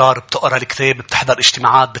بتكرار، بتقرأ الكتاب، بتحضر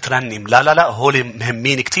اجتماعات، بترنم. لا هول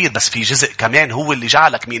مهمين كتير، بس في جزء كمان هو اللي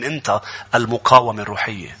جعلك مين انت، المقاومة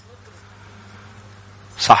الروحية.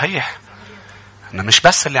 صحيح. أنا مش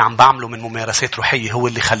بس اللي عم بعمله من ممارسات روحية هو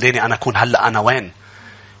اللي خلاني أنا أكون هلأ أنا وين.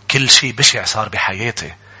 كل شيء بشع صار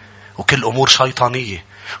بحياتي، وكل أمور شيطانية،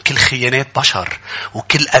 وكل خيانات بشر،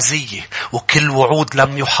 وكل أذية، وكل وعود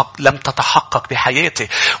لم تتحقق بحياتي،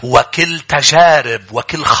 وكل تجارب،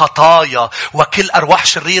 وكل خطايا، وكل أرواح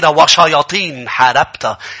شريرة وشياطين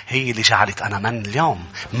حاربتها، هي اللي جعلت أنا من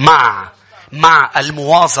اليوم. مع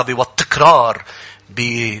المواظبة والتكرار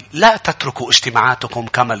لا تتركوا اجتماعاتكم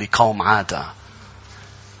كما لقوم عادة.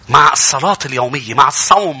 مع الصلاة اليومية، مع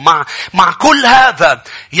الصوم، مع كل هذا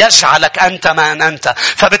يجعلك أنت من أنت.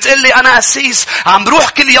 فبتقلي أنا أسيس عم بروح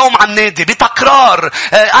كل يوم على النادي بتكرار،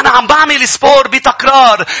 أنا عم بعمل سبور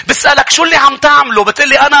بتكرار. بسألك شو اللي عم تعمله؟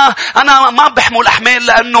 بتقلي أنا ما بحمل أحمال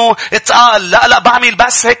لأنه اتقال. لا بعمل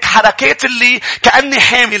بس هيك حركات اللي كأني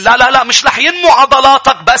حامل. لا مش رح ينمو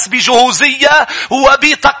عضلاتك بس بجهوزية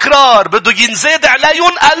وبتكرار. بده ينزاد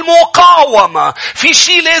عليهم المقاومة. في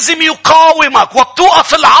شيء لازم يقاومك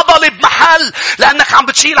وبتوقف العضلة بمحل، لأنك عم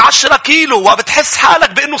بتشيل 10 كيلو وبتحس حالك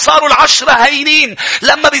بأنه صاروا 10 هينين.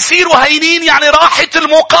 لما بيصيروا هينين يعني راحت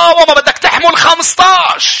المقاومة، بدك تحمل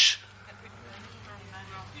 15.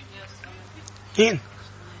 مين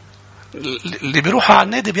اللي بيروحوا على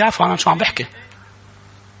النادي بيعرفوا أنا شو عم بحكي؟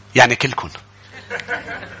 يعني كلكم.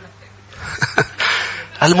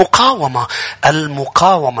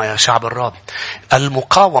 المقاومة يا شعب الرب.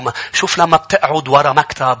 المقاومة. شوف لما بتقعد ورا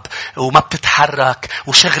مكتب وما بتتحرك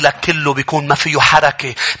وشغلك كله بيكون ما فيه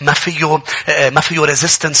حركة، ما فيه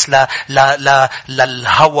ريزيستنس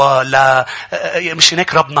للهواء. مش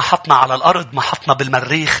هيك ربنا حطنا على الأرض، ما حطنا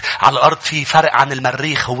بالمريخ. على الأرض في فرق عن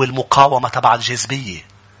المريخ، هو المقاومة تبع الجاذبية.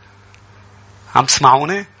 عم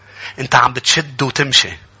تسمعوني؟ انت عم بتشد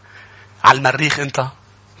وتمشي. على المريخ انت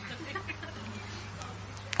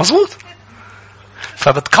مظبوط.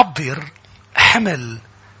 فبتكبر حمل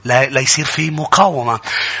ليصير فيه مقاومة.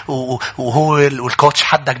 وهو والكوتش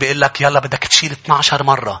حدك بيقول لك يلا بدك تشيل 12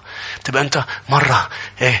 مرة. تبقى انت مرة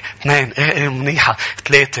 2 منيحة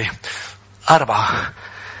 3 4.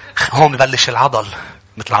 هون ببلش العضل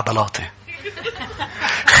مثل عضلاتي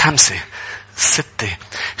 5 6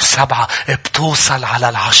 7. بتوصل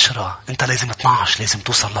على 10. انت لازم 12. لازم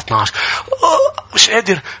توصل ل 12. مش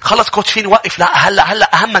قادر خلص كوتش فيني وقف. لا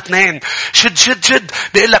هلا اهم 2. شد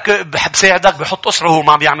بيقول لك بحب ساعدك. بحط اصبعه. هو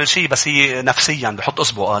ما بيعمل شيء بس هي نفسيا بحط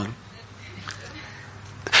اصبعه. قال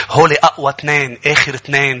هولي اقوى 2 اخر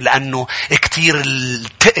 2 لانه كتير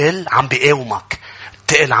التقل عم بيقاومك.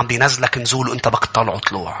 التقل عم بينزلك نزول وانت بدك تطلعه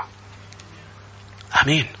طلوع.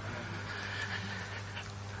 امين.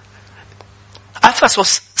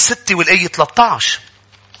 أفسس 6 والآية 13.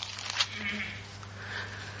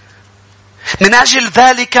 من أجل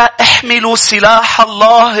ذلك احملوا سلاح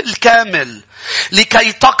الله الكامل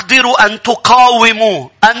لكي تقدروا أن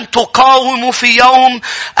تقاوموا في يوم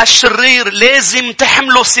الشرير. لازم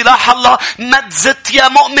تحملوا سلاح الله. ما تزت يا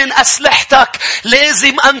مؤمن أسلحتك.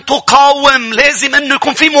 لازم أن تقاوم. لازم أن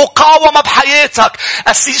يكون في مقاومة بحياتك.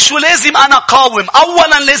 شو لازم أنا قاوم؟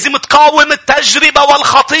 أولا لازم تقاوم التجربة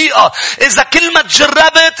والخطيئة. إذا كل ما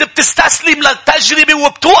تجربت بتستسلم للتجربة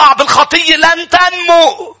وبتوقع بالخطيئة لن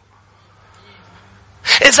تنمو.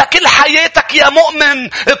 إذا كل حياتك يا مؤمن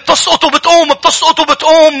بتسقط وبتقوم بتسقط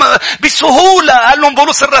وبتقوم بسهولة، قال لهم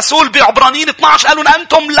بولس الرسول بعبرانيين 12 قالوا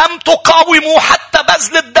أنتم لم تقاوموا حتى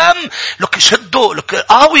بذل الدم. لك شدوا، لك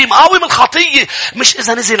قاوم الخطية، مش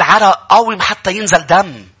إذا نزل عرق، قاوم حتى ينزل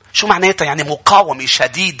دم. شو معناتها؟ يعني مقاومة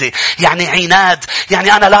شديدة، يعني عناد،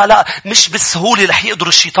 يعني أنا لا مش بالسهولة رح يقدر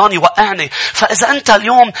الشيطان يوقعني. فإذا أنت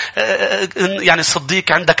اليوم يعني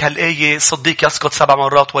صديق عندك هالآية، صديق يسقط 7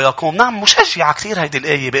 مرات ويقوم، نعم مشجعة كثير هيدي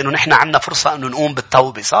الآية بأنه نحن عندنا فرصة أنه نقوم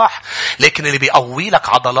بالتوبة، صح؟ لكن اللي بيقوي لك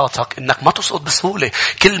عضلاتك إنك ما تسقط بسهولة.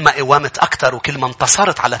 كل ما قوامت أكتر وكل ما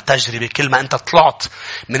انتصرت على التجربة، كل ما أنت طلعت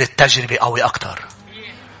من التجربة قوي أكتر.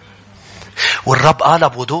 والرب قال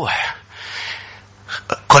بوضوح،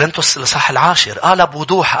 كورنثوس الإصحاح 10 قال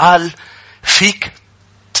بوضوح، قال فيك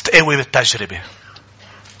تتقوي بالتجربة.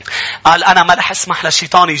 قال أنا ما رح اسمح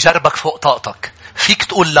للشيطان يجربك فوق طاقتك. فيك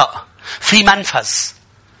تقول لا، في منفذ.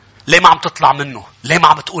 ليه ما عم تطلع منه؟ ليه ما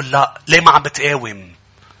عم تقول لا؟ ليه ما عم بتقاوم؟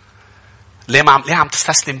 ليه عم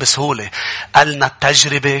تستسلم بسهولة؟ قالنا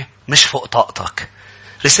التجربة مش فوق طاقتك.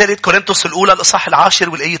 رسالة كورنثوس الأولى الإصحاح 10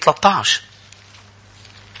 والآية 13.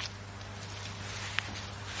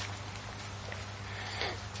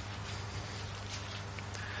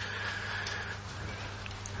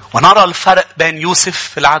 ونرى الفرق بين يوسف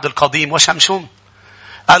في العهد القديم وشمشون.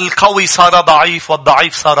 القوي صار ضعيف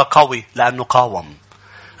والضعيف صار قوي لأنه قاوم.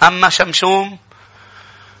 أما شمشون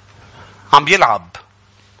عم بيلعب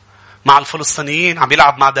مع الفلسطينيين، عم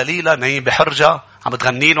بيلعب مع دليلة نايم بحرجة، عم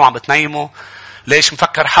بتغني له وعم بتنيمه. ليش؟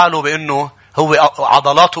 مفكر حاله بأنه هو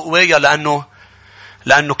عضلاته قوية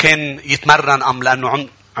لأنه كان يتمرن، أم لأنه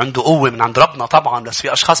عنده قوة من عند ربنا. طبعا بس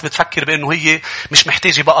في أشخاص بتفكر بأنه هي مش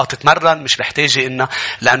محتاجة بقى تتمرن، مش محتاجة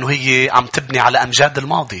لأنه هي عم تبني على أمجاد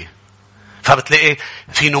الماضي. فبتلاقي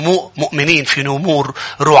في نمو مؤمنين، في نمو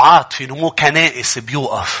رعاة، في نمو كنائس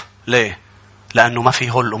بيوقف. ليه؟ لأنه ما في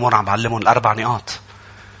هول الأمور عم بعلمهم 4 نقاط: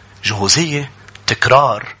 جهوزية،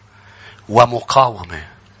 تكرار، ومقاومة.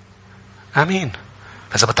 أمين.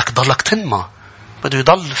 فإذا بدك تضلك تنمى، بده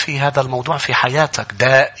يضل في هذا الموضوع في حياتك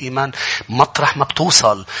دائما. مطرح ما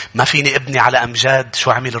بتوصل، ما فيني ابني على أمجاد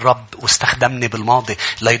شو عمل الرب واستخدمني بالماضي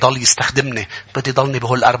لا يضل يستخدمني. بدي يضلني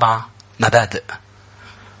بهول 4 مبادئ.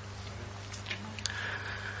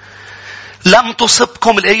 لم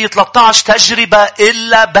تصبكم الآية 13 تجربة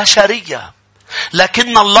إلا بشرية،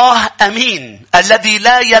 لكن الله أمين الذي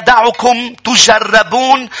لا يدعكم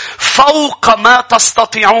تجربون فوق ما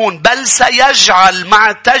تستطيعون، بل سيجعل مع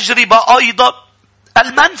التجربة أيضا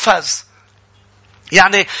المنفذ.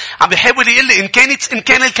 يعني عم بيحاول يقول لي إن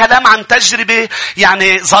كان الكلام عن تجربة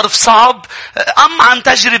يعني ظرف صعب، أم عن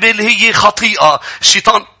تجربة اللي هي خطيئة،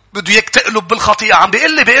 الشيطان بده اياك تقلب بالخطيئة، عم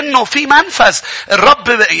بيقول لي بأنه في منفذ.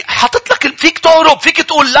 الرب حاطط لك، فيك تهرب، فيك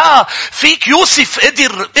تقول لا. فيك يوسف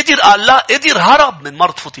قدر قال لا، قدر هرب من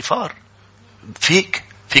مرض فوطيفار.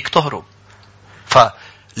 فيك تهرب.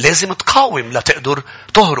 فلازم تقاوم لتقدر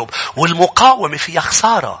تهرب. والمقاومة فيها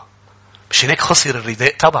خسارة. مش هناك خسر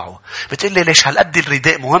الرداء تبعه. بتقول لي ليش هالقد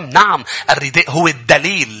الرداء مهم؟ نعم، الرداء هو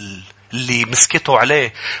الدليل اللي مسكته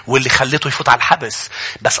عليه واللي خليته يفوت على الحبس.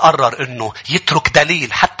 بس قرر انه يترك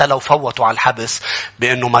دليل حتى لو فوتوا على الحبس،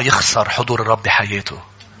 بانه ما يخسر حضور الرب بحياته.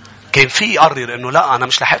 كان في يقرر انه لا، انا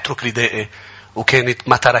مش رح اترك ردائي، وكانت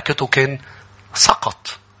ما تركته كان سقط.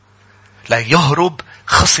 لا يهرب،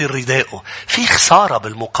 خسر ردائه. في خسارة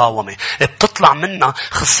بالمقاومة، بتطلع منها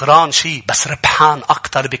خسران شيء بس ربحان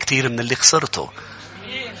اكتر بكتير من اللي خسرته.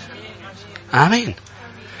 امين.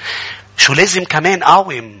 شو لازم كمان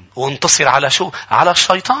قاوم وانتصر على شو؟ على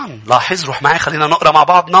الشيطان. لاحظ، روح معي خلينا نقرأ مع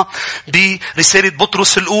بعضنا برسالة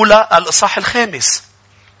بطرس الأولى الإصحاح 5.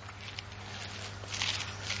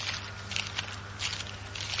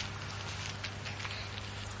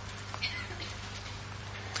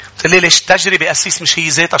 قل لي ليش التجربة أسيس مش هي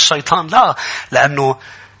ذات الشيطان؟ لا، لأنه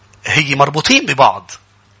هي مربوطين ببعض.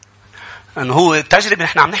 أنه هو التجربة،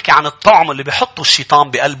 نحن عم نحكي عن الطعم اللي بيحطه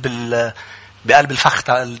الشيطان بقلب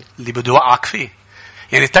الفخته اللي بده يوقعك فيه.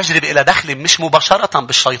 يعني التجربة إلى دخل مش مباشرة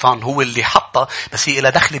بالشيطان، هو اللي حطه، بس هي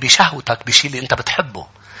إلى دخل بشهوتك، بشيء اللي أنت بتحبه.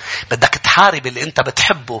 بدك تحارب اللي أنت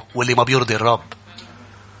بتحبه واللي ما بيرضي الرب.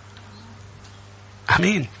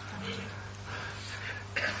 أمين.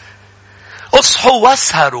 اصحوا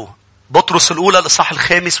واسهروا. بطرس الأولى الإصحاح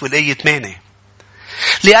 5 والآية 8.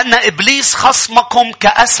 لأن إبليس خصمكم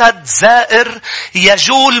كأسد زائر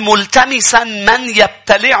يجول ملتمسا من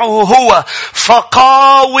يبتلعه هو،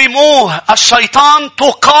 فقاوموه. الشيطان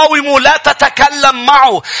تقاومه، لا تتكلم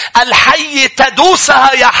معه. الحية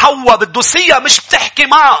تدوسها يا حواء، بتدوسيها مش بتحكي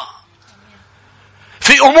معه.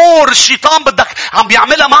 في أمور الشيطان بدك عم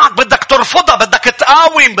بيعملها معك، بدك ترفضها، بدك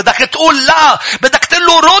تقاوم، بدك تقول لا، بدك تقول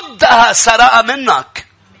له ردها سرقة منك.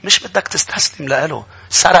 مش بدك تستسلم له.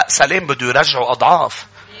 سرق سلام بده يرجعه أضعاف.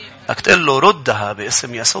 بدك تقول له ردها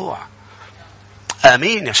باسم يسوع.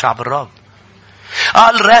 آمين يا شعب الرب.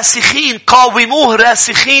 قال راسخين، قاوموه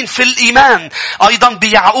راسخين في الإيمان. أيضا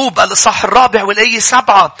بيعقوب الإصحاح 4 والآية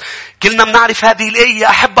 7 كلنا بنعرف هذه الآية.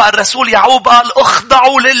 أحبة الرسول يعقوب قال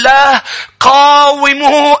اخضعوا لله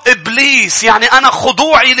قاوموا إبليس. يعني أنا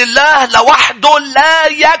خضوعي لله لوحده لا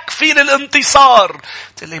يكفي للانتصار.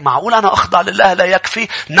 قلت لي معقول أنا أخضع لله لا يكفي؟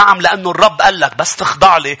 نعم، لأنه الرب قال لك بس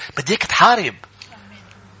تخضع لي بديك تحارب.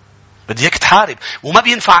 بديك تحارب، وما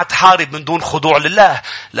بينفع تحارب من دون خضوع لله.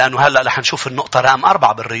 لأنه هلأ رح نشوف النقطة رقم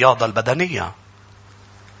 4 بالرياضة البدنية.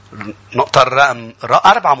 نقطة رقم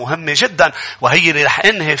 4 مهمة جدا، وهي اللي رح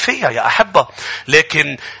انهي فيها يا أحبة.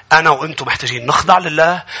 لكن أنا وأنتم محتاجين نخضع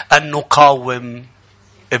لله أن نقاوم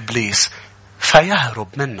إبليس فيهرب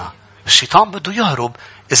منا. الشيطان بده يهرب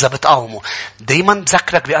إذا بتقاومه. دايما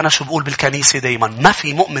بذكرك بأنا شو بقول بالكنيسة دايما، ما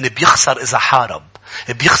في مؤمن بيخسر إذا حارب.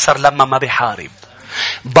 بيخسر لما ما بيحارب.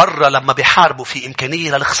 برا لما بيحاربوا في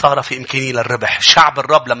إمكانية للخسارة، في إمكانية للربح. شعب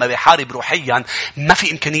الرب لما بيحارب روحيا ما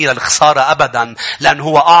في إمكانية للخسارة أبدا، لأنه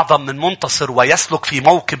هو أعظم من منتصر ويسلك في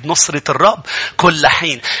موكب نصرة الرب كل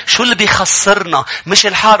حين. شو اللي بيخسرنا؟ مش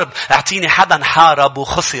الحرب. اعطيني حدا حارب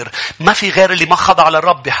وخسر. ما في غير اللي ما خضع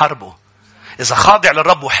للرب بحربه. إذا خاضع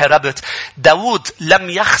للرب وحاربت. داود لم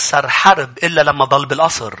يخسر حرب إلا لما ضل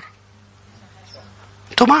بالقصر.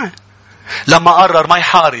 انتوا معي؟ لما قرر ما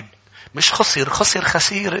يحارب مش خسر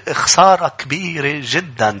خسارة كبيرة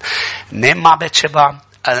جدا. نام مع بيت شبع،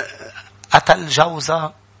 قتل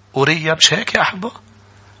جوزة أوريا. مش هيك يا أحبه؟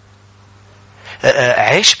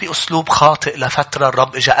 عيش بأسلوب خاطئ لفترة.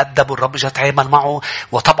 الرب اجا أدب والرب اجا تعامل معه.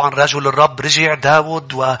 وطبعا رجل الرب رجع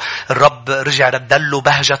داود، والرب رجع ردله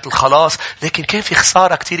بهجة الخلاص. لكن كان في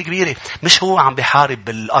خسارة كتير كبيرة. مش هو عم بيحارب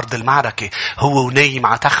بالأرض المعركة، هو نايم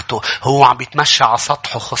على تخته، هو عم بيتمشى على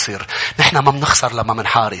سطحه خسر. نحن ما بنخسر لما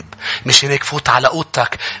منحارب. مش هيك فوت على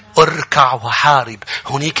أوضتك اركع وحارب.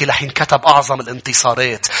 هنيك لح ينكتب أعظم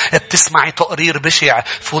الانتصارات. بتسمعي تقرير بشع،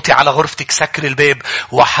 فوتي على غرفتك سكري الباب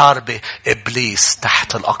وحاربي إبليس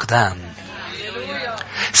تحت الأقدام.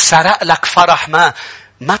 سرق لك فرح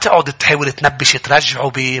ما تقعد تحاول تنبش ترجعه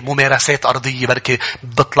بممارسات أرضية. بركي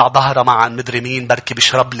بطلع ظهره مع مدري مين، بركي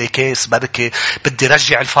بشرب لي كيس، بركي بدي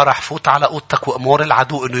رجع الفرح. فوت على أوضتك وأمور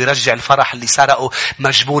العدو إنه يرجع الفرح اللي سرقه.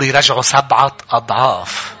 مجبور يرجعه 7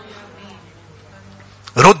 أضعاف.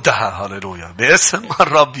 ردها هاليلويا باسم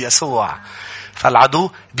الرب يسوع.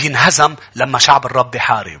 فالعدو بينهزم لما شعب الرب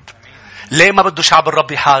يحارب. ليه ما بده شعب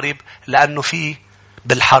الرب يحارب؟ لأنه فيه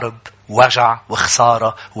بالحرب وجع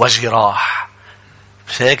وخسارة وجراح.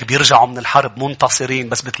 هيك بيرجعوا من الحرب منتصرين،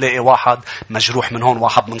 بس بتلاقي واحد مجروح من هون،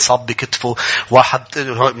 واحد منصاب بكتفه، واحد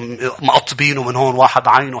مقطبينه من هون، واحد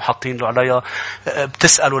عينه حاطين له عليها.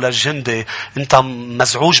 بتسأله للجندي انت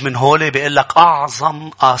مزعوج من هولي؟ بيقول لك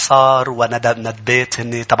اعظم آثار وندبات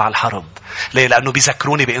هني تبع الحرب. ليه؟ لأنه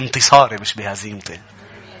بيذكروني بانتصاري مش بهزيمتي.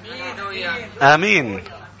 آمين.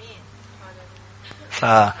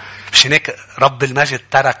 فمش هيك رب المجد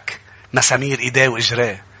ترك مسامير ايديه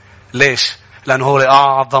واجراه. ليش؟ لأنه هو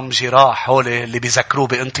أعظم جراح، هو اللي بيذكروه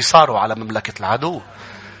بانتصاره على مملكة العدو.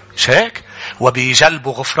 مش هيك؟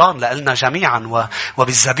 وبيجلبوا غفران لنا جميعا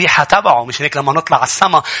وبالذبيحة تبعه. مش هيك لما نطلع على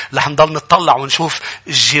السماء رح نضل نطلع ونشوف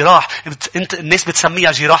الجراح. الناس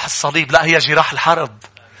بتسميها جراح الصليب، لا هي جراح الحرب.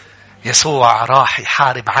 يسوع راح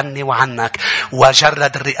يحارب عني وعنك،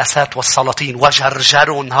 وجرد الرئاسات والسلاطين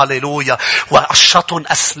وجرجرون هاليلويا وقشطن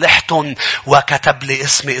أسلحتن، وكتب لي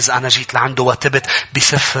اسمي إذ أنا جيت لعنده وتبت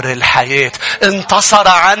بسفر الحياة. انتصر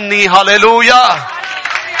عني هاليلويا.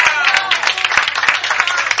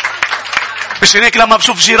 مش هيك لما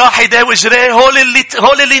بشوف جراح ايديه وجريه،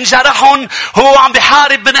 هول اللي انجرحهم هو عم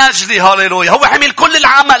بيحارب من اجلي. هاليلويا. هو عمل كل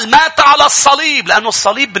العمل، مات على الصليب. لانه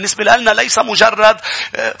الصليب بالنسبه لنا ليس مجرد،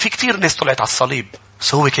 في كتير ناس طلعت على الصليب،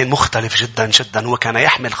 بس هو كان مختلف جدا جدا. هو كان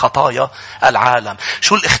يحمل خطايا العالم.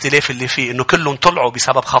 شو الاختلاف اللي فيه؟ انه كلهم طلعوا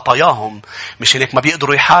بسبب خطاياهم. مش هيك ما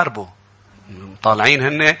بيقدروا يحاربوا، طالعين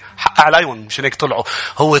هن حق عليهم. مش هيك طلعوا.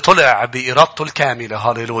 هو طلع بإرادته الكاملة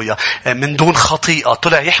هاليلويا من دون خطيئة،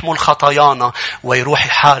 طلع يحمل خطايانا ويروح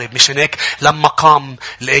يحارب. مش هيك لما قام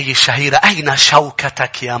الآية الشهيرة أين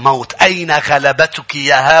شوكتك يا موت، أين غلبتك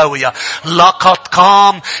يا هاوية، لقد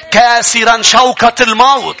قام كاسرا شوكة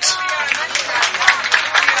الموت.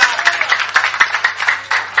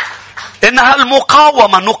 إنها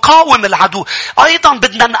المقاومة، نقاوم العدو. أيضا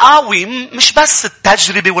بدنا نقاوم مش بس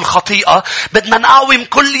التجربة والخطيئة، بدنا نقاوم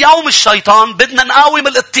كل يوم الشيطان، بدنا نقاوم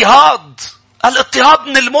الاضطهاد. الاضطهاد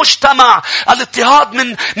من المجتمع، الاضطهاد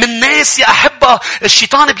من ناس يا أحبة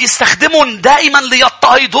الشيطان بيستخدمهم دائما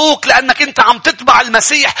ليضطهدوك لأنك أنت عم تتبع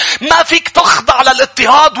المسيح. ما فيك تخضع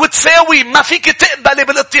للاضطهاد وتساوي، ما فيك تقبل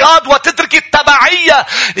بالاضطهاد وتترك التبعية.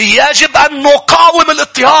 يجب أن نقاوم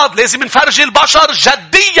الاضطهاد. لازم نفرجي البشر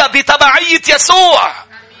جدية بتبعية يسوع.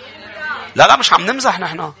 لا مش عم نمزح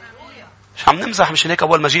نحن، مش عم نمزح. مش هيك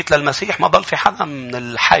أول ما جيت للمسيح ما ضل في حدا من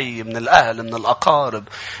الحي، من الأهل، من الأقارب،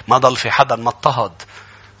 ما ضل في حدا ما اضطهد.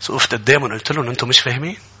 وقفت قدامهم قلت لهم أنتم مش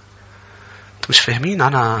فاهمين، أنتم مش فاهمين.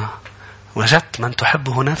 أنا وجدت من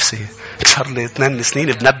تحبه نفسي. صار لي 8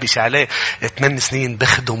 سنين بنبش عليه، 8 سنين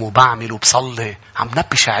بخدم وبعمل وبصلي، عم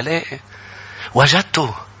بنبش عليه.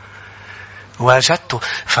 وجدته.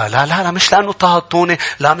 فلا مش لأنه اضطهدتوني،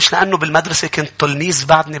 لا مش لأنه بالمدرسة كنت تلميذ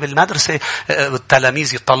بعدني بالمدرسة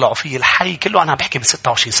التلاميذ يطلعوا فيه الحي كله. أنا بحكي من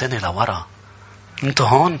 26 سنة لورا. انتوا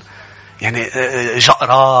هون يعني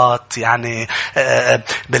جقرات، يعني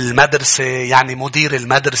بالمدرسة، يعني مدير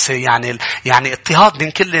المدرسة، يعني اضطهاد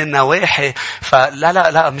من كل النواحي.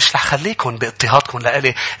 فلا مش رح خليكم باضطهادكم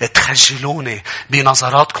لإلي تخجلوني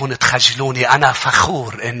بنظراتكم، تخجلوني. أنا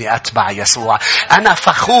فخور إني أتبع يسوع. أنا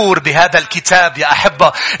فخور بهذا الكتاب يا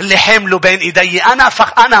أحبة اللي حامله بين إيدي. أنا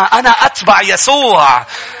أتبع يسوع.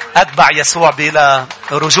 أتبع يسوع بلا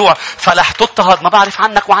رجوع. فلح تضطهد. ما بعرف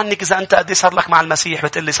عنك وعنك إذا أنت قد صار لك مع المسيح.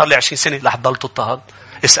 بتقول لي صار لي 20 سنة. لح تضل تضطهد؟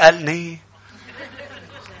 اسألني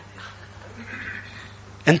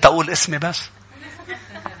أنت. قول اسمي بس.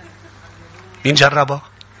 مين جربه؟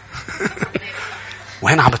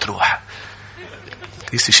 وين عم بتروح؟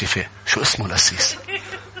 قيسي شفاء. شو اسمه القسيس؟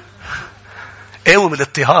 قاوم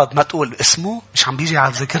الاضطهاد. ما تقول اسمه. مش عم بيجي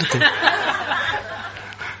على ذاكرتي،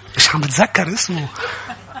 مش عم بتذكر اسمه.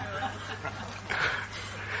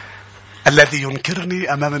 الذي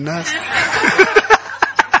ينكرني أمام الناس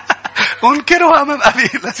أنكره أمام أبي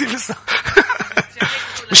الذي لسه.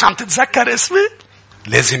 مش عم تتذكر اسمي.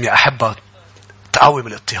 لازم يا أحبة تقاوم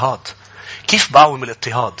الاضطهاد. كيف بقاوم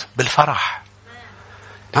الاضطهاد؟ بالفرح.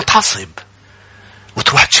 ما تعصب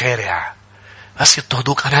وتروح تشارع بس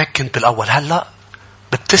يضطهدوك. أنا هيك كنت بالأول، هلأ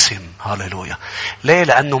بابتسم. هاليلويا. ليه؟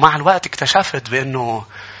 لأنه مع الوقت اكتشفت بأنه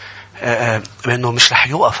مش رح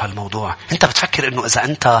يوقف هالموضوع. انت بتفكر انه اذا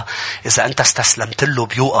انت استسلمت له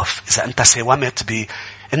بيوقف، اذا انت ساومت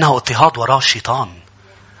انه اضطهاد وراه الشيطان.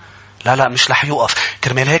 لا مش رح يوقف.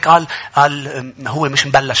 كرمال هيك قال هو مش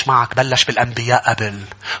مبلش معك، بلش بالانبياء قبل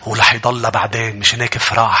ورح يضل بعدين. مش هيك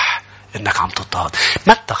افرح انك عم تضطهد.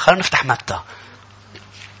 متى، خلينا نفتح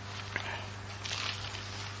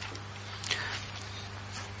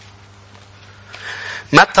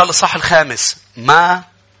متى الإصحاح 5. ما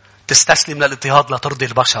تستسلم للاضطهاد لترضي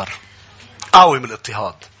البشر. قاوم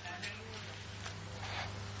الاضطهاد.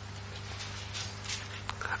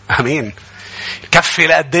 امين. كفي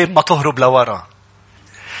لقدام ما تهرب لورا.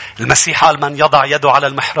 المسيح قال من يضع يده على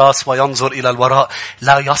المحراث وينظر الى الوراء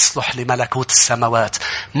لا يصلح لملكوت السماوات.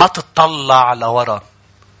 ما تطلع لورا.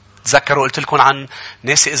 تذكروا قلت لكم عن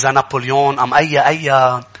ناس اذا نابليون ام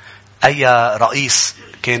اي رئيس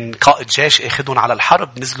كان قائد جيش اخذهم على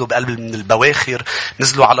الحرب، نزلوا بقلب من البواخر،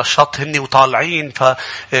 نزلوا على الشط هني وطالعين،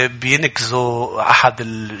 فبينكزوا احد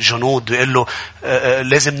الجنود ويقول له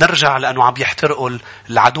لازم نرجع لانه عم يحترقوا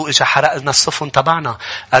العدو. اجى حرق لنا السفن تبعنا.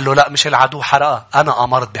 قال له لا مش العدو حرقها، انا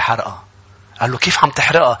امرت بحرقها. قال له كيف عم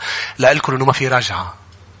تحرقها؟ لقلكم انه ما في رجعه.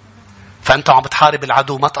 فانت عم بتحارب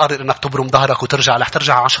العدو، ما تقرر انك تبرم ظهرك وترجع. رح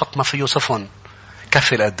ترجع على شط ما فيه سفن.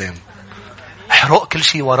 كفي لقدام. احرق كل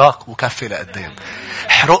شيء وراك وكفي لقدام.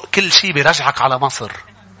 احرق كل شيء برجعك على مصر.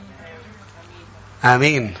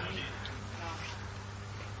 آمين.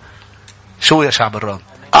 شو يا شعب الرب؟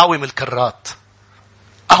 قاوم الكرات،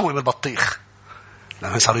 قاوم البطيخ.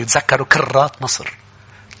 لما صاروا يتذكروا كرات مصر،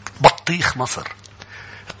 بطيخ مصر،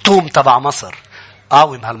 الثوم تبع مصر.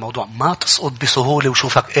 قاوم هالموضوع. ما تسقط بسهولة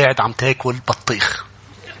وشوفك قاعد عم تاكل بطيخ.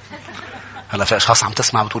 هلا في اشخاص عم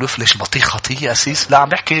تسمع بتقولوا ليش البطيخ خطيه اسيس؟ لا عم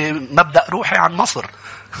بحكي مبدا روحي عن مصر.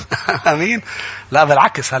 امين. لا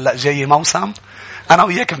بالعكس، هلا جاي موسم انا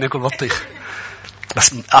وياك بناكل بطيخ.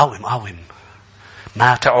 بس قاوم.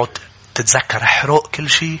 ما تقعد تتذكر. احرق كل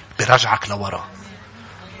شيء برجعك لورا.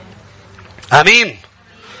 امين.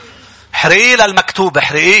 احرقيه للمكتوب.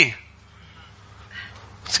 احرقيه.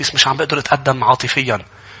 اسيس مش عم بقدر اتقدم عاطفيا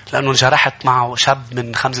لانه انجرحت معه شاب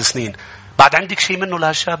من 5 سنين. بعد عندك شيء منه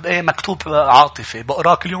لهالشاب؟ ايه مكتوب عاطفي،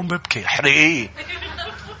 بقراه كل يوم ببكي. حرقيه.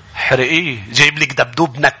 جايب لك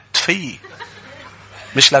دبدوب نتفيه،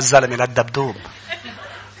 مش للزلمه للدبدوب.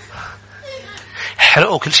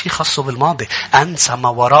 احرقوا كل شيء خاصه بالماضي. انسى ما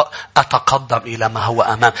وراء، اتقدم الى ما هو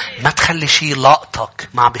امام. ما تخلي شيء لاقطك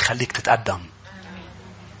ما عم بيخليك تتقدم.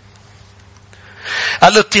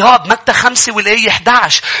 الاضطهاد متى 5 والآية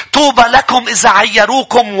 11. طوبى لكم إذا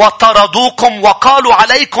عيروكم وطردوكم وقالوا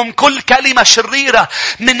عليكم كل كلمة شريرة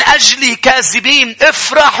من أجل كاذبين.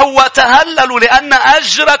 افرحوا وتهللوا لأن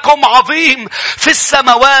أجركم عظيم في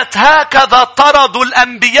السماوات. هكذا طردوا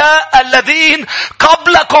الأنبياء الذين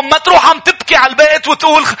قبلكم. ما تروح عم تبكي على البيت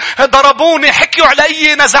وتقول ضربوني، حكيوا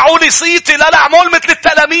علي، نزعوا لي صيتي. لا عمول مثل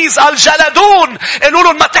التلاميذ. قال جلدون، قالوا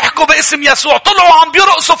لهم ما تحكوا باسم يسوع. طلعوا عم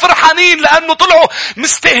بيرقصوا فرحانين لأنه طلعوا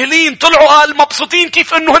مستهلين. طلعوا قال مبسوطين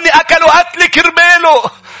كيف انه هن اكلوا قتل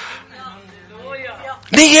كرماله.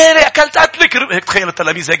 نيالي اكلت قتل كرماله. هيك تخيل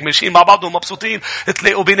التلاميذ هيك ماشيين مع بعضهم مبسوطين.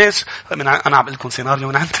 تلاقوا بناس انا عم بقول لكم سيناريو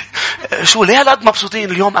من عندي. شو ليه هالقد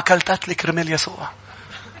مبسوطين؟ اليوم اكلت قتل كرمال يسوع.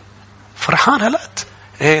 فرحان هالقد.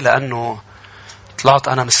 ايه لانه طلعت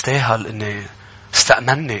انا مستاهل اني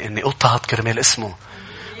استأمني اني اضطهد كرمال اسمه.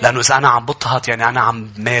 لأنه إذا أنا عم بضطهد يعني أنا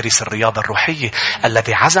عم مارس الرياضة الروحية.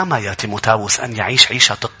 الذي عزم يا تيموثاوس أن يعيش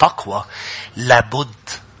عيشة التقوى لابد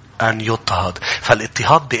أن يضطهد.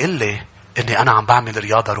 فالاضطهاد بيقول لي أني أنا عم بعمل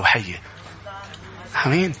رياضة روحية.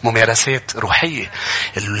 أمين. ممارسات روحية.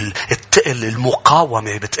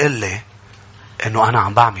 المقاومة بتقول لي أنه أنا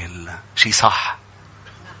عم بعمل شيء صح.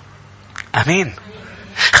 أمين.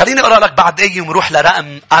 خليني أقرأ لك بعد آية ونروح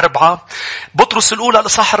لرقم 4. بطرس الأولى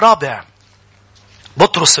الإصحاح 4.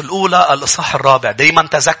 بطرس الأولى الإصحاح 4. دايما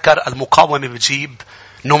تذكر المقاومة بتجيب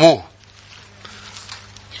نمو.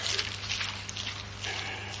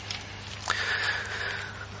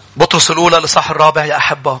 بطرس الأولى الإصحاح 4 يا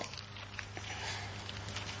أحبة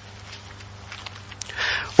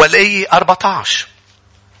والآية 14.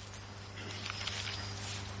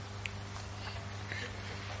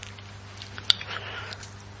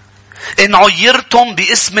 إن عيرتم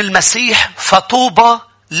باسم المسيح فطوبى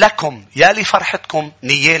لكم. يا لفرحتكم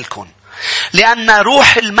نيالكم. لأن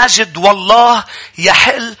روح المجد والله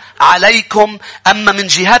يحل عليكم. أما من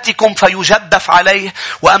جهتكم فيجدف عليه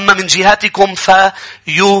وأما من جهتكم فيمجد.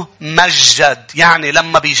 يعني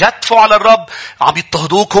لما بيجدفوا على الرب عم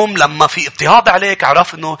يضطهدوكم، لما في اضطهاد عليك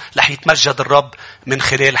عرف أنه رح يتمجد الرب من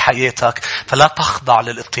خلال حياتك. فلا تخضع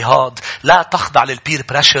للاضطهاد. لا تخضع للبير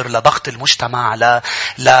بريشر، لضغط المجتمع،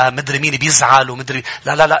 لا مدري مين بيزعل ومدري.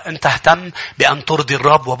 لا أنت اهتم بأن ترضي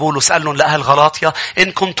الرب. وبولس قال لهم لأهل غلاطيا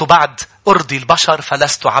إن كنت بعد أرضي البشر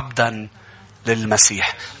فلست عبدا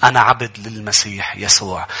للمسيح. أنا عبد للمسيح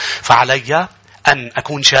يسوع. فعلي أن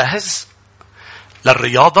أكون جاهز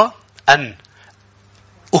للرياضة، أن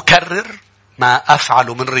أكرر ما أفعل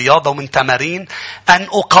من رياضة ومن تمارين، أن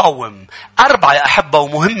أقاوم. 4 يا أحبة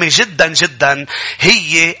ومهمة جدا جدا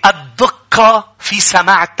هي الدقة في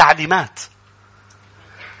سماع التعليمات.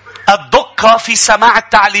 الدقة في سماع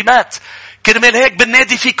التعليمات. كرمال هيك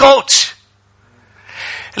بالنادي في كوتش.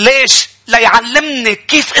 ليش؟ ليعلمني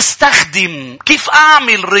كيف استخدم، كيف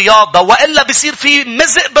اعمل رياضة. وإلا بيصير في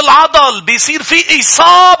مزق بالعضل، بيصير في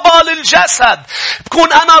إصابة للجسد.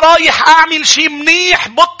 بكون انا رايح اعمل شيء منيح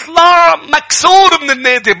بطلع مكسور من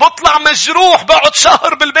النادي، بطلع مجروح، بقعد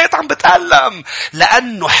شهر بالبيت عم بتألم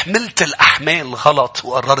لأنه حملت الأحمال غلط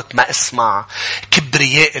وقررت ما اسمع.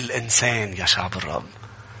 كبرياء الإنسان يا شعب الرب.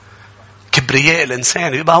 كبرياء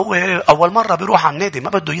الإنسان. يبقى هو أول مرة بيروح على النادي ما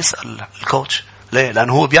بده يسأل الكوتش. ليه؟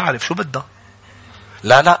 لأنه هو بيعرف شو بده.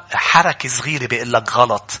 لا حركة صغيرة بيقول لك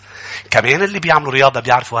غلط. كمان اللي بيعملوا رياضة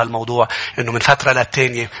بيعرفوا هالموضوع إنه من فترة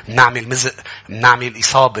للتانية بنعمل مزق، بنعمل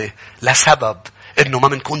إصابة لسبب إنه ما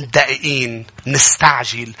منكون دقيقين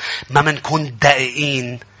نستعجل، ما منكون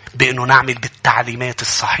دقيقين بإنه نعمل بالتعليمات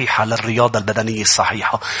الصحيحة للرياضة البدنية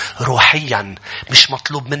الصحيحة. روحيا مش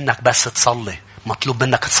مطلوب منك بس تصلي، مطلوب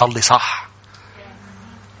منك تصلي صح.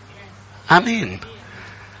 آمين.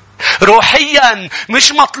 روحيا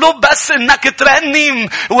مش مطلوب بس انك ترنم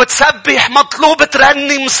وتسبح، مطلوب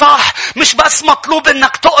ترنم صح. مش بس مطلوب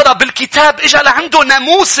انك تقرأ بالكتاب. اجا لعنده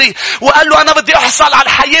ناموسي وقال له انا بدي احصل على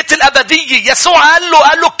الحياة الابدية. يسوع قال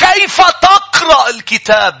له كيف تقرأ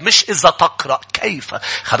الكتاب، مش اذا تقرأ، كيف.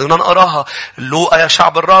 خلونا نقراها. لوقا يا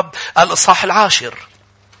شعب الرب الإصحاح 10.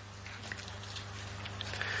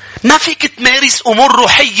 ما فيك تمارس امور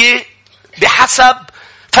روحية بحسب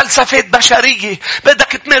فلسفة بشرية.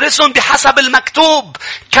 بدك تمارسهم بحسب المكتوب،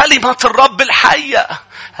 كلمة الرب الحية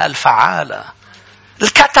الفعالة.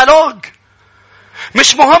 الكتالوج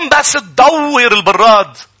مش مهم بس تدور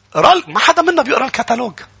البراد. ما حدا منا بيقرأ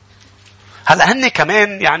الكتالوج. هلأ هن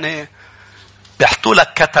كمان يعني بيحطوا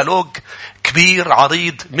لك كتالوج كبير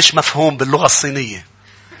عريض مش مفهوم باللغة الصينية.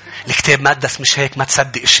 الكتاب مقدس مش هيك. ما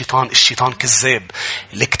تصدق الشيطان كذاب.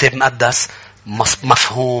 الكتاب مقدس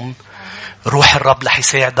مفهوم. روح الرب رح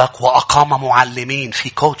يساعدك. وأقام معلمين. في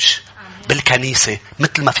كوتش بالكنيسة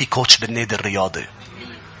مثل ما في كوتش بالنادي الرياضي.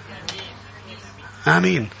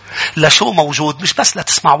 آمين. لشو موجود؟ مش بس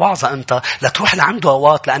لتسمع وعظة أنت، لتروح لعنده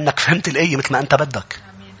أوقات لأنك فهمت الآية مثل ما أنت بدك.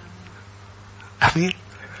 آمين.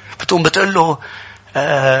 بتقوم بتقول له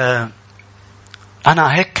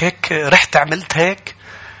أنا هيك رحت عملت هيك.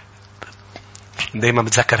 دايما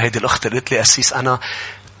بتذكر هيدي الأخت اللي قلت لي أسيس أنا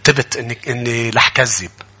تبت إني رح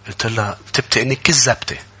كذب. قلت لها تبت إني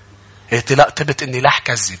كذبتي. قلت لي لا تبت إني رح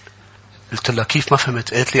كذب. قلت لها كيف ما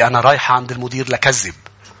فهمت؟ قلت لي أنا رايحة عند المدير لكذب.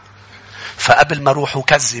 فقبل ما اروح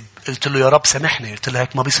وكذب قلت له يا رب سامحني. قلت له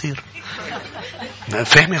هيك ما بيصير.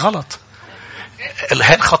 فهمي غلط.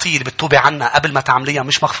 هاي الخطية اللي بتتوبي عنها قبل ما تعمليها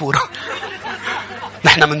مش مغفورة.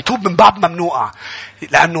 نحن منتوب من بعد ممنوعة.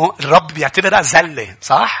 لأنه الرب بيعتبرها زلة.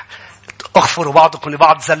 صح؟ اغفروا بعضكم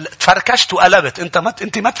لبعض زلة. تفركشت وقلبت.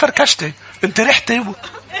 انت ما تفركشتي. انت رحتي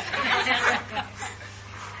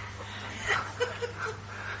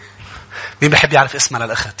مين بحب يعرف اسمها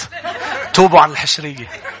للأخت؟ توبوا عن الحشرية.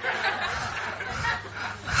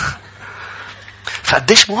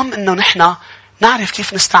 فقديش مهم انه نحن نعرف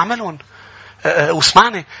كيف نستعملهم.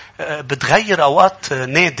 واسمعني بتغير اوقات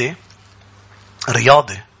نادي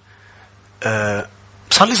رياضي.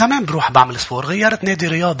 صار لي زمان بروح بعمل سبور. غيرت نادي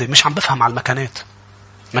رياضي مش عم بفهم على المكانات.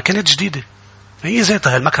 مكانات جديدة هي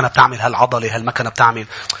ذاتها. هالمكنة بتعمل هالعضلة، هالمكنة بتعمل.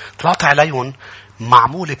 طلعت عليهم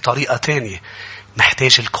معمولة بطريقة تانية.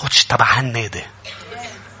 محتاج الكوتش تبع هالنادي.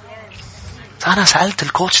 أنا سألت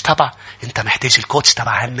الكوتش تبع. أنت محتاج الكوتش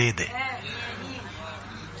تبع هالنادي.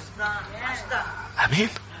 أمين.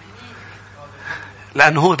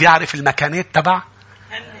 لأنه هو بيعرف المكانات تبع.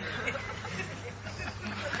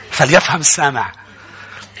 فليفهم السامع.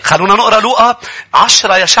 خلونا نقرأ لوقا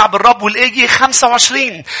 10 يا شعب الرب والآية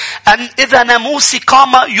 25. أن إذا ناموسي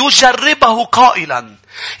قام يجربه قائلا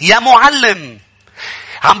يا معلم.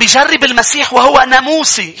 عم بيجرب المسيح وهو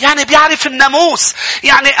ناموسي. يعني بيعرف الناموس.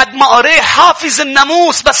 يعني قد ما قريه حافظ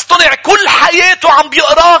الناموس بس طلع كل حياته عم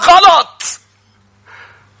بيقراه غلط.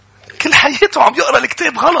 كل حياته عم يقرأ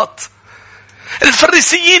الكتاب غلط.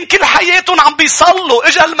 الفريسيين كل حياتهم عم بيصلوا.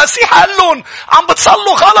 اجا المسيح قال لهم عم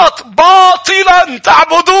بتصلوا غلط. باطلا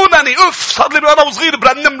تعبدونني. صار لي انا وصغير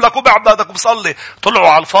برنم لك وبعبدك وبصلي. طلعوا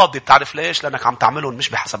على الفاضي. بتعرف ليش؟ لانك عم تعملهم مش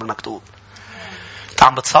بحسب المكتوب. انت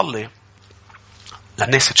عم بتصلي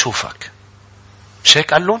للناس تشوفك. مش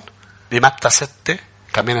هيك قال لهم بمتى 6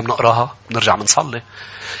 كمان بنقراها بنرجع بنصلي.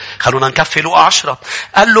 خلونا نكفي لوقا 10.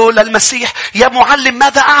 قال له للمسيح يا معلم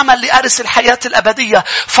ماذا أعمل لأرث الحياة الأبدية؟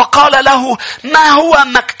 فقال له ما هو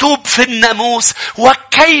مكتوب في الناموس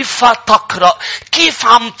وكيف تقرأ؟ كيف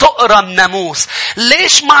عم تقرأ الناموس؟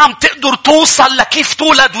 ليش ما عم تقدر توصل لكيف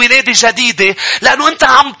تولد ولادة جديدة؟ لأنه أنت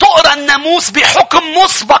عم تقرأ الناموس بحكم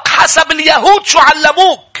مسبق حسب اليهود شو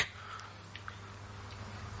علموك.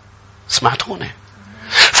 سمعتوني؟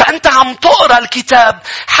 فأنت عم تقرأ الكتاب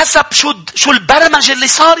حسب شو البرمجة اللي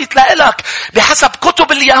صارت لإلك بحسب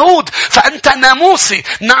كتب اليهود. فأنت ناموسي.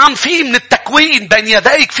 نعم في من التكوين بين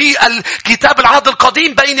يديك. في الكتاب العهد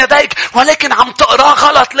القديم بين يديك. ولكن عم تقرأ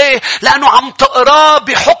غلط. ليه؟ لأنه عم تقرأ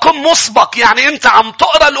بحكم مسبق. يعني أنت عم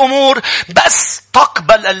تقرأ الأمور بس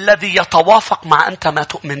تقبل الذي يتوافق مع أنت ما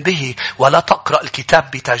تؤمن به. ولا تقرأ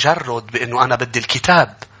الكتاب بتجرد بأنه أنا بدي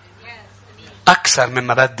الكتاب أكثر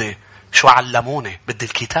مما بدي شو علموني. بدي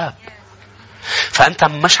الكتاب. فأنت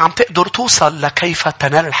مش عم تقدر توصل لكيف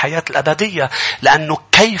تنال الحياة الأبدية. لأنه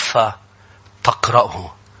كيف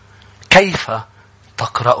تقرأه. كيف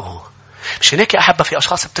تقرأه. مش هيك يا أحبة في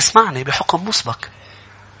أشخاص بتسمعني بحكم مسبق.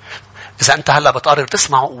 إذا أنت هلأ بتقرر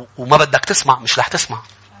تسمع وما بدك تسمع مش رح تسمع.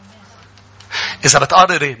 إذا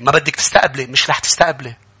بتقرري ما بدك تستقبلي مش رح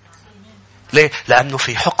تستقبلي. ليه؟ لأنه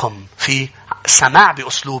في حكم. في سماع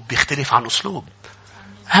بأسلوب بيختلف عن أسلوب.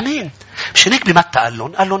 امين. مش هيك بمتى قال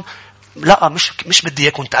لهم لا مش بدي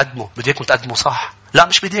اياكم تقدموا. بدي اياكم تقدموا صح. لا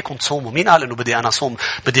مش بدي اياكم تصوموا. مين قال انه بدي انا صوم؟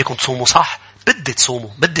 بدي اياكم تصوموا صح. بدي تصوموا.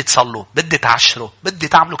 بدي تصلوا. بدي تعشروا. بدي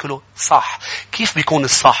تعملوا كله صح. كيف بيكون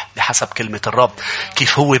الصح؟ بحسب كلمة الرب.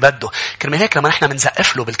 كيف هو بده. كلمة هيك لما نحن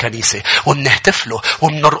منزقف له بالكنيسة ومنهتف له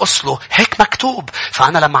ومنرقص له هيك مكتوب.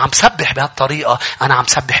 فأنا لما عم سبح بهالطريقة أنا عم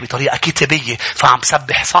سبح بطريقة كتابية. فعم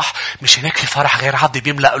سبح صح. مش هناك في فرح غير عادي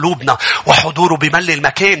بيملأ قلوبنا وحضوره بيملي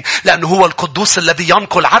المكان. لأنه هو القدوس الذي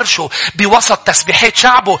ينقل عرشه بوسط تسبيحات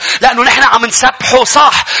شعبه. لأنه نحن عم نسبحه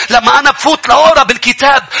صح. لما أنا بفوت لأقرأ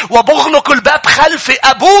بالكتاب وبغلق الباب خلفي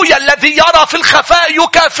أبويا الذي يرى في الخفاء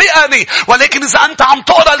يكافئني. ولكن إذا أنت عم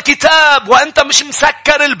تقرأ الكتاب وأنت مش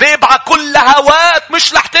مسكر الباب على كل هوات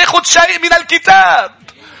مش رح تاخد شيء من الكتاب.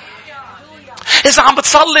 إذا عم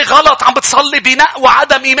بتصلي غلط عم بتصلي بناء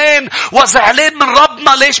وعدم إيمان وزعلان من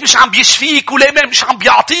ربنا ليش مش عم بيشفيك وليه مش عم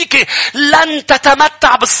بيعطيك لن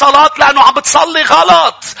تتمتع بالصلاة لأنه عم بتصلي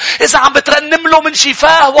غلط. إذا عم بترنم له من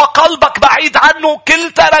شفاه وقلبك بعيد عنه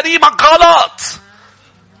كل ترانيمك غلط.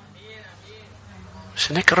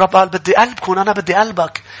 عشان هيك الرب قال بدي قلبكم، أنا بدي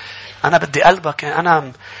قلبك. أنا بدي قلبك.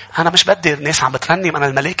 أنا مش بدي ناس عم بترنم. أنا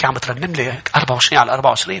الملائكة عم بترنم لي 24 على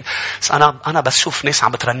 24. بس أنا بس شوف ناس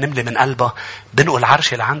عم بترنم لي من قلبها بنقل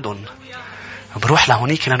عرشي لعندهم. بروح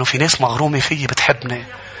لهونيك لأنه في ناس مغرومة فيي بتحبني،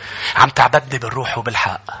 عم تعبدني بالروح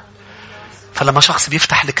وبالحق. فلما شخص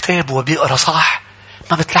بيفتح الكتاب وبيقرأ صح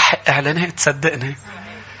ما بتلحق إعلانات، صدقني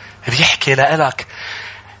بيحكي لإلك.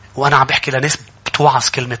 وأنا عم بحكي لناس بتوعظ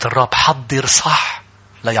كلمة الرب، حضر صح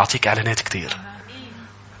لا يعطيك إعلانات كتير.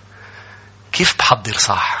 كيف بحضر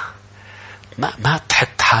صح؟ ما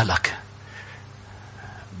تحط حالك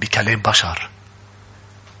بكلام بشر.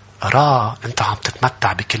 أراه أنت عم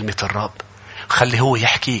تتمتع بكلمة الرب، خلي هو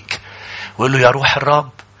يحكيك وقل له يا روح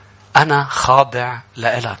الرب أنا خاضع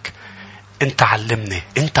لإلك، أنت علمني،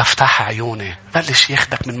 أنت افتح عيوني. بلش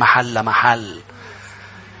ياخدك من محل لمحل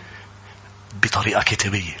بطريقة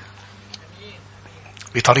كتابية.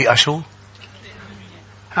 بطريقة شو؟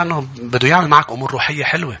 يعني بده يعمل معك أمور روحية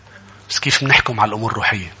حلوة، بس كيف بنحكم على الأمور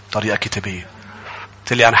الروحية؟ طريقة كتابية.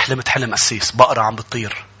 قلت لي أنا حلمت حلم أسيس، بقرة عم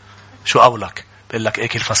بتطير. شو قولك؟ بقول لك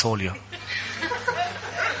اكل فاصوليا.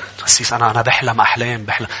 أسيس أنا بحلم أحلام.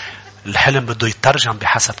 الحلم بده يترجم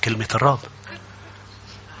بحسب كلمة الرب.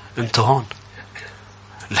 انتو هون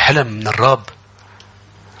الحلم من الرب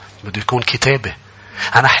بده يكون كتابة.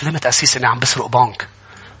 أنا حلمت أسيس إني عم بسرق بنك.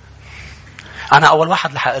 أنا أول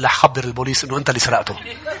واحد رح خبر البوليس إنه أنت اللي سرقته.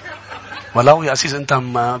 ولو يا أسيس أنت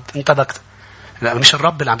بدك. لا مش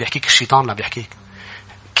الرب اللي عم بيحكيك، الشيطان اللي عم بيحكيك.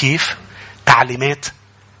 كيف؟ تعليمات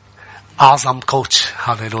أعظم كوتش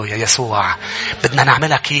هاليلويا يسوع بدنا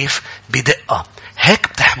نعملها كيف؟ بدقة. هيك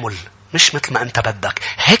بتحمل، مش مثل ما أنت بدك.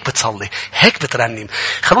 هيك بتصلي، هيك بترنم.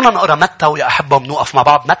 خلونا نقرأ متى ويا أحبة بنوقف مع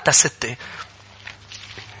بعض. متى 6.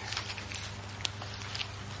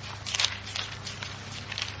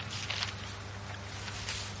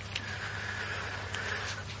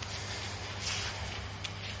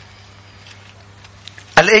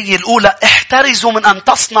 الآية الأولى: احترزوا من أن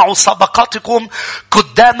تصنعوا صدقاتكم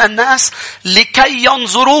قدام الناس لكي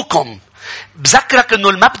ينظروكم. بذكرك أنه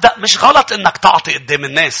المبدأ مش غلط أنك تعطي قدام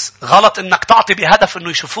الناس، غلط أنك تعطي بهدف أنه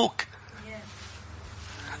يشوفوك.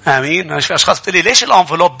 آمين. مش في أشخاص بتقولي ليش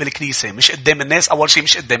الأنفلوب بالكنيسة مش قدام الناس؟ أول شيء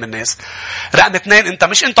مش قدام الناس. رقم 2 أنت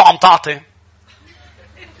مش أنت عم تعطي.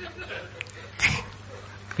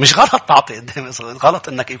 مش غلط تعطي قدام الناس، غلط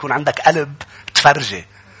أنك يكون عندك قلب تفرجي.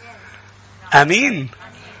 آمين.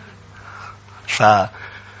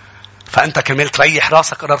 فأنت كمل تريح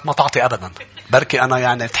راسك، قررت ما تعطي أبدا. بركي أنا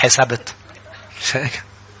يعني اتحسبت شيء.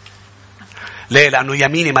 ليه؟ لأنه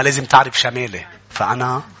يميني ما لازم تعرف شمالي.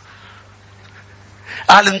 فأنا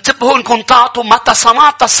قال انتبهوا انكم تعطوا متى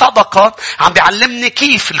صنعت الصدقة. عم بيعلمني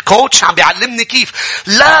كيف. الكوتش عم بيعلمني كيف.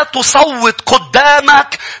 لا تصوت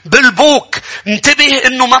قدامك بالبوك. انتبه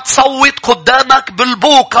انه ما تصوت قدامك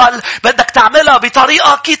بالبوك. قال بدك تعملها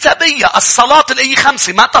بطريقة كتابية. الصلاة الآية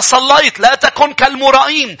 5: متى صليت لا تكن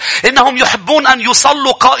كالمرائين انهم يحبون ان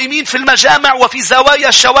يصلوا قائمين في المجامع وفي زوايا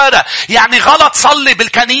الشوارع. يعني غلط صلي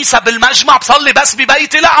بالكنيسة بالمجمع، بصلي بس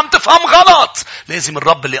ببيتي. لا، عم تفهم غلط. لازم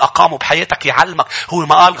الرب اللي أقامه بحياتك يعلمك. هو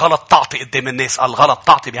ما قال غلط تعطي قدام الناس، قال غلط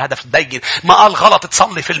تعطي بهدف تبين. ما قال غلط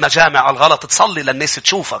تصلي في المجامع، قال غلط تصلي للناس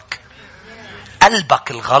تشوفك.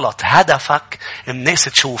 قلبك الغلط. هدفك الناس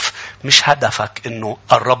تشوف، مش هدفك انه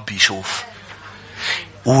الرب يشوف.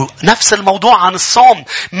 ونفس الموضوع عن الصوم.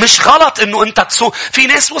 مش غلط انه انت تصوم. في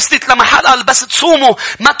ناس وصلت لمحل قال بس تصوموا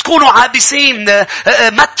ما تكونوا عابسين،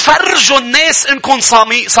 ما تفرجوا الناس انكم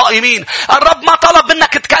صائمين. الرب ما طلب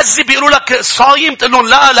منك تكذب يقولوا لك صايم تقول لهم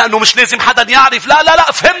لا لانه مش لازم حدا يعرف.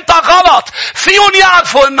 لا فهمت غلط. فيهم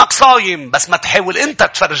يعرفوا انك صايم، بس ما تحاول انت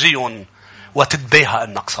تفرجيهم وتتباهى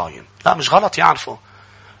انك صايم. لا مش غلط يعرفوا.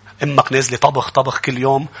 امك نازله طبخ كل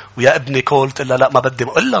يوم ويا ابني قلت لا ما بدي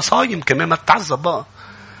الا صايم كمان، ما تتعذب بقى.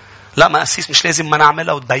 لا ما أسيس مش لازم ما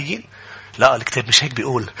نعملها وتبين. لا الكتاب مش هيك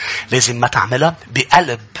بيقول. لازم ما تعملها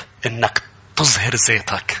بقلب انك تظهر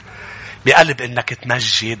ذاتك، بقلب انك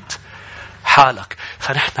تمجد حالك.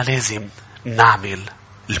 فنحن لازم نعمل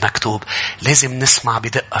المكتوب. لازم نسمع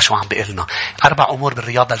بدقة شو عم بيقلنا. 4 أمور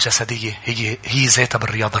بالرياضة الجسدية هي ذاتها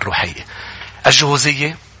بالرياضة الروحية.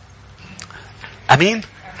 الجهوزية، أمين،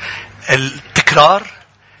 التكرار،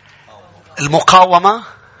 المقاومة،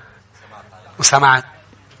 وسمعت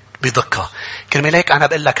بدقة. كلمة هيك أنا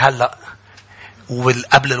بقول لك هلأ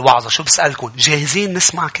وقبل الوعظة شو بسألكم؟ جاهزين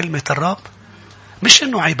نسمع كلمة الرب؟ مش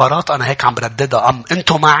إنه عبارات أنا هيك عم برددها.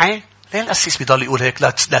 أنتوا معي؟ ليه القسيس بيضل يقول هيك؟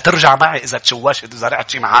 لا ترجع معي إذا تشوشت، إذا رحت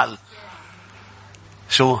شي محل.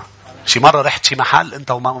 شو؟ شي مرة رحت شي محل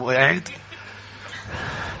أنت وما قاعد؟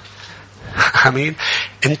 أمين.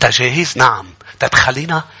 أنت جاهز؟ نعم.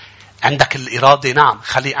 تخلينا عندك الإرادة، نعم.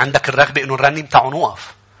 خلي عندك الرغبة إنه نرنم. تعالوا نوقف.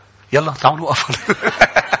 يلا تعالوا نوقف.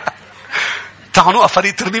 تعالوا نوقف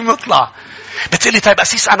فريق ترنيم نطلع. بتقلي طيب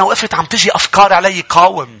أسيس أنا وقفت عم تجي أفكار علي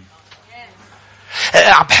قاوم.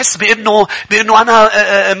 عم بحس بأنه أنا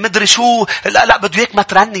مدري شو. لا بده هيك ما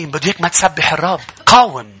ترنم، بده هيك ما تسبح الرب.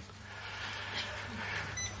 قاوم.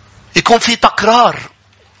 يكون في تكرار.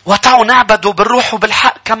 وتعالوا نعبده بالروح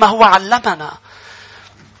وبالحق كما هو علمنا.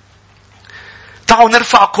 تعالوا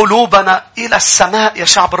نرفع قلوبنا إلى السماء يا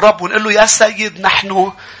شعب الرب ونقول له يا سيد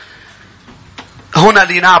نحن هنا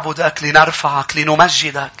لنعبدك، لنرفعك،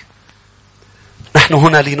 لنمجدك. نحن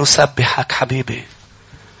هنا لنسبحك حبيبي.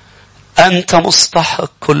 أنت مستحق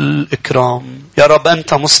كل إكرام يا رب.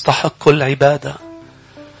 أنت مستحق كل عبادة.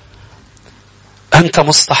 أنت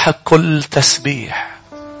مستحق كل تسبيح.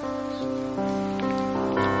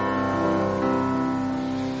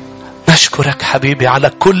 نشكرك حبيبي على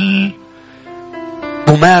كل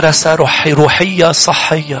ممارسة روحية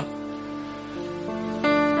صحية.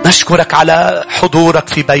 نشكرك على حضورك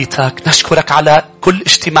في بيتك. نشكرك على كل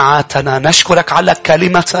اجتماعاتنا. نشكرك على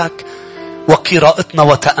كلمتك وقراءتنا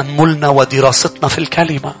وتأملنا ودراستنا في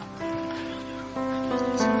الكلمة.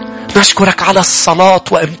 نشكرك على الصلاة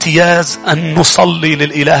وامتياز أن نصلي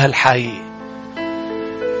للإله الحي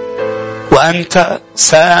وأنت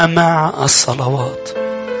سامع الصلوات.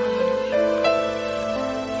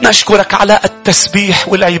 نشكرك على التسبيح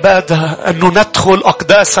والعبادة أنه ندخل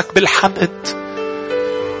أقداسك بالحمد.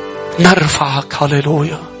 نرفعك.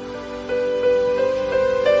 هاليلويا.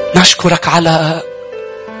 نشكرك على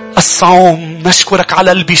الصوم. نشكرك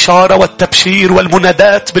على البشارة والتبشير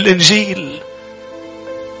والمنادات بالإنجيل.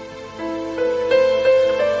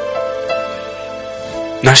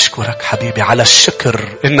 نشكرك حبيبي على الشكر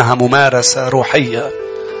إنها ممارسة روحية.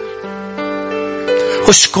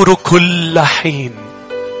 أشكر كل حين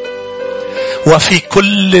وفي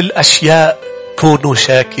كل الأشياء كونوا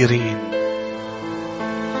شاكرين.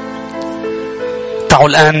 تعالوا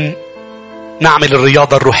الآن نعمل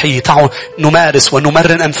الرياضة الروحية. تعالوا نمارس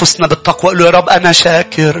ونمرن أنفسنا بالتقوى. قل يا رب أنا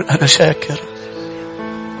شاكر. أنا شاكر.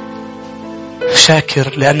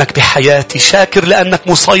 شاكر لأنك بحياتي. شاكر لأنك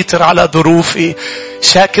مسيطر على ظروفي.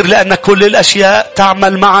 شاكر لأن كل الأشياء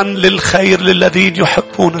تعمل معا للخير للذين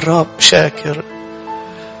يحبون الرب. شاكر.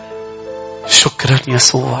 شكرا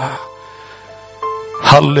يسوع.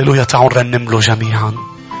 هللويا. تعالوا نرنم له جميعا.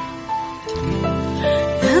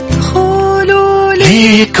 ادخلوا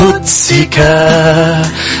لقدسك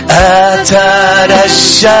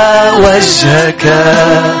أترجى وجهك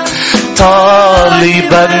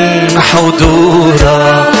طالبا حضور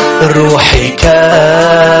روحك.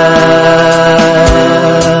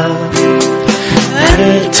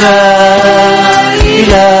 أنت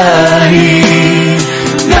إلهي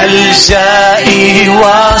ملجئي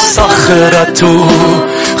وصخرة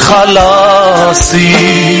خلاصي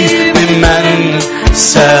ممن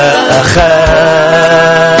سأخاف.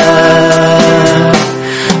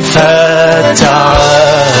 فتعالى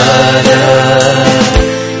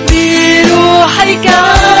بروحك.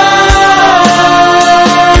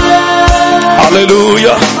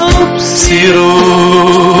 هللويا. أبصروا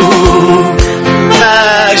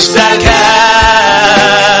مجدك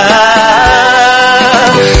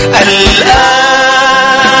الآن.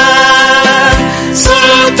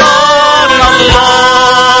 سلطان الله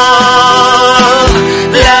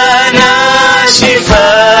لنا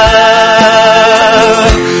شفاء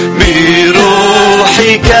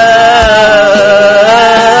بروحك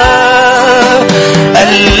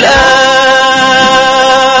الآن.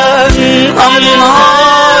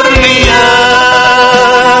 أنهار مياه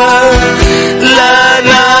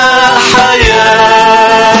لنا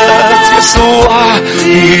حياة يسوع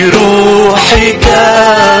بروحك.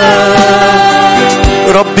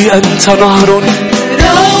 ربي أنت نهر.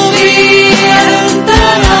 ربي أنت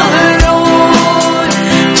نهر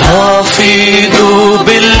تفيض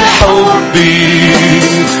بالحب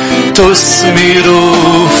تثمر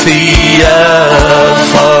فيا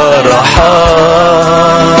فرحا.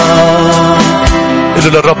 قل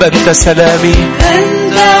للرب أنت سلامي.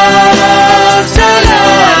 أنت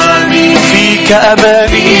سلامي. فيك أماني.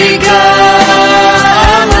 فيك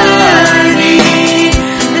أماني.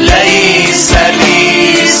 ليس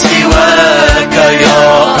لي سواك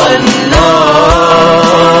يا الله.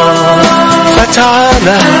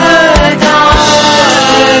 فتعالى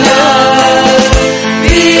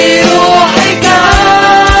بروحك.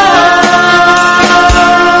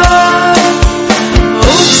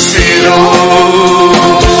 أبصروا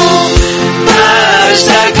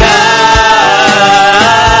مجدك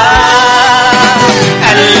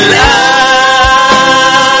الآن.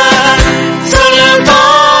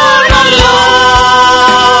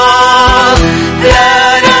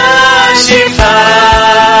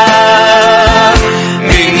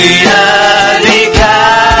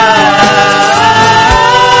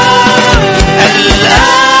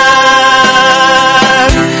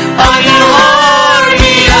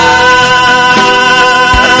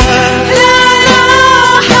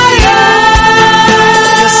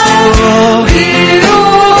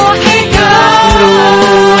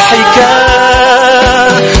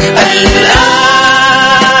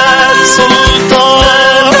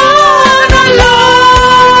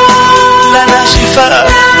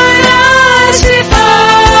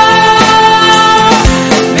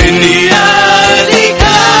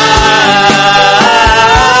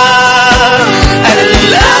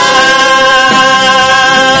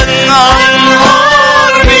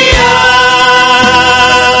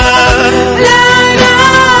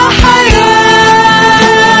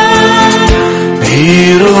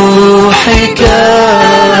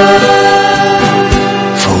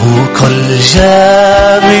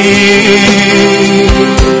 جميل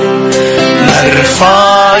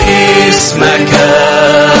نرفع اسمك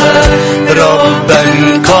ربا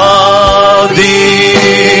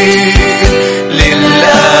قدير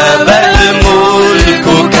للأبد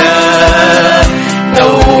ملكك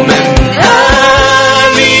دوما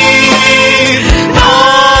آمين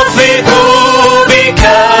نعبد بك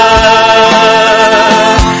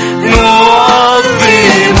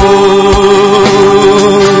نعظم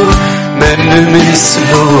من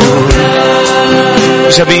مثله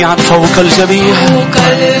جميعا فوق الجميع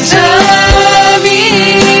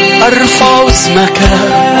أرفع اسمك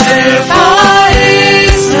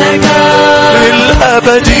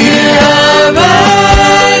للأبد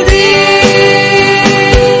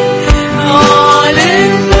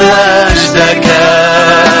أعلن مجدك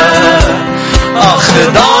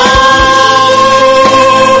أخضع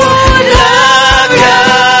لك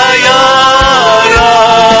يا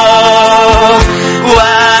رب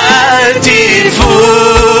وأهتف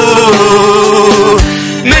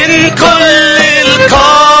من كل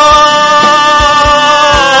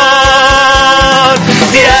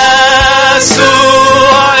القلب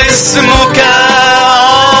يسوع اسمك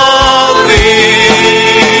عظيم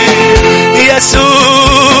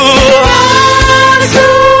يسوع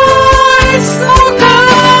اسمك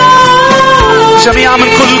جميعا من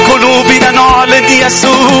كل قلوبنا نعلن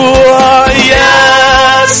يسوع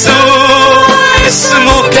يسوع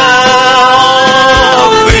اسمك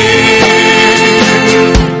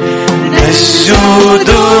عظيم نسجد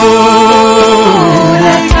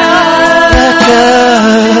لك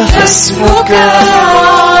اسمك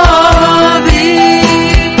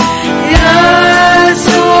عظيم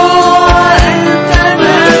يسوع أنت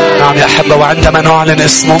نعم يا أحبة وعندما نعلن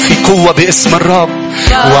اسمه في قوة باسم الرب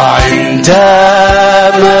وعندما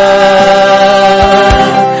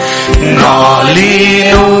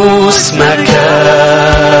نعلن اسمك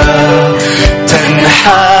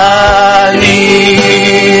تنحني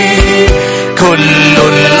كل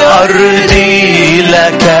الأرض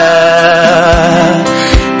لك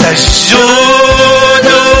تسجد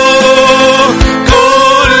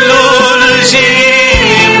كل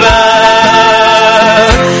الجبال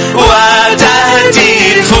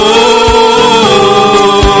وتهتف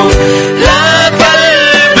لك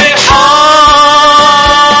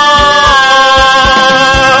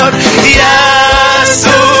البحار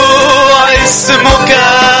يسوع اسمك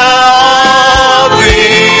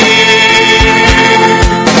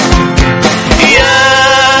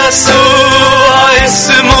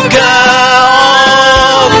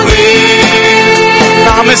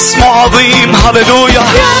اسمه عظيم هللويا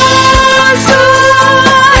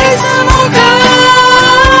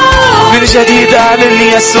من جديد أعلن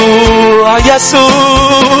يسوع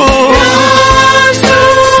يسوع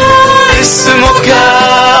اسمك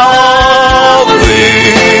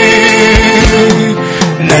عظيم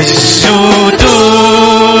نسجد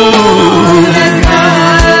لك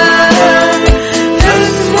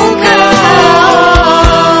اسمك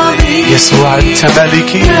عظيم يسوع أنت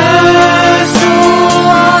ملكي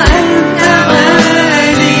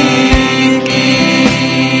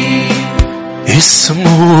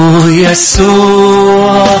اسمه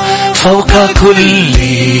يسوع فوق كل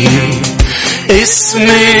اسم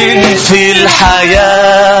في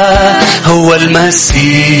الحياة هو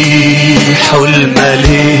المسيح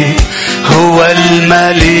الملك هو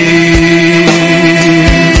الملك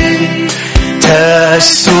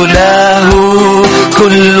تهز له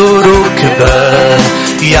كل ركبة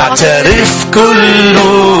يعترف كل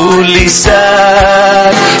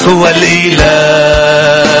لسان هو الإله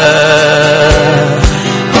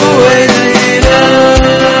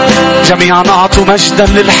جميعا أعطوا مجدا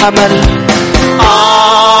للحمل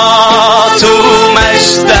أعطوا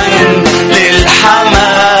مجدا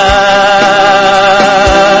للحمل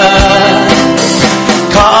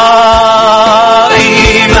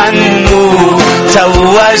قائما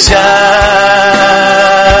متوجا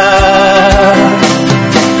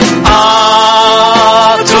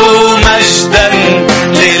أعطوا مجدا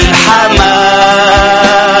للحمل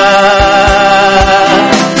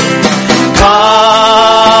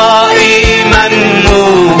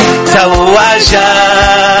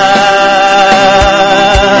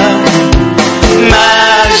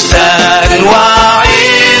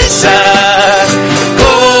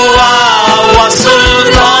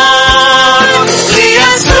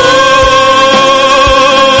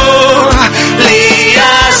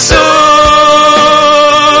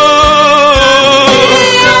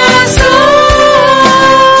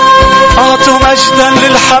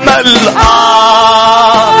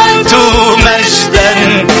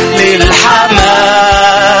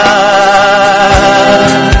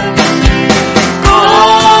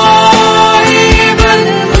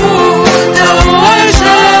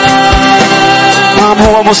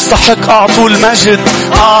مستحق. أعطوا المجد،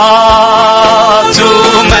 أعطوا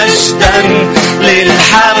مجدا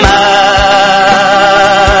للحمام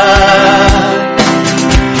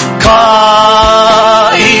قائما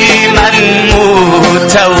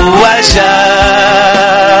متوجا،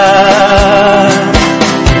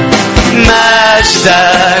 مجدا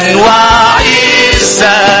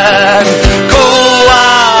وعزا قوة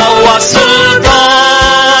وسلطان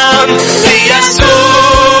ليسوع،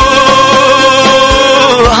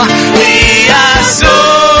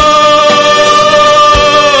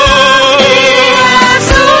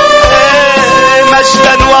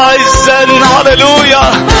 مجدا وعزا. هللويا.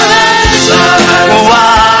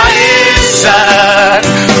 وعزا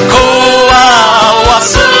قوة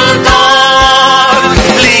وسلطان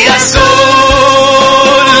ليسوع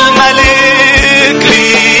الملك،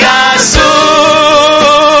 ليسوع.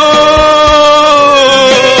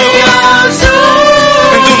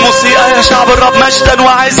 من دون موسيقى يا شعب الرب. مجدا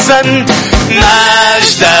وعزا،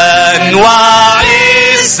 مجدا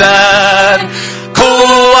وعزا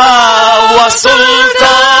قوة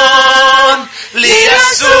وسلطان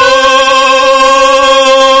ليسوع،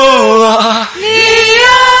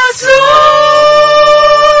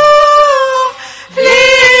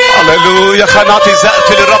 هللويا. خلينا نعطي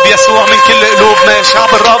زقف للرب يسوع من كل قلوبنا يا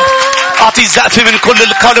شعب الرب. أعطي زقف من كل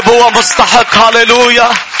القلب، هو مستحق. هللويا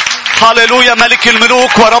هللويا. ملك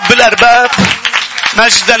الملوك ورب الأرباب،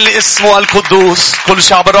 مجدا لاسمه القدوس. كل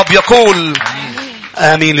شعب الرب يقول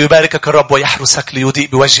آمين. ليباركك الرب ويحرسك، ليضيء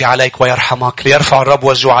بوجهه عليك ويرحمك، ليرفع الرب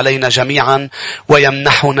وجهه علينا جميعا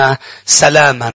ويمنحنا سلاما.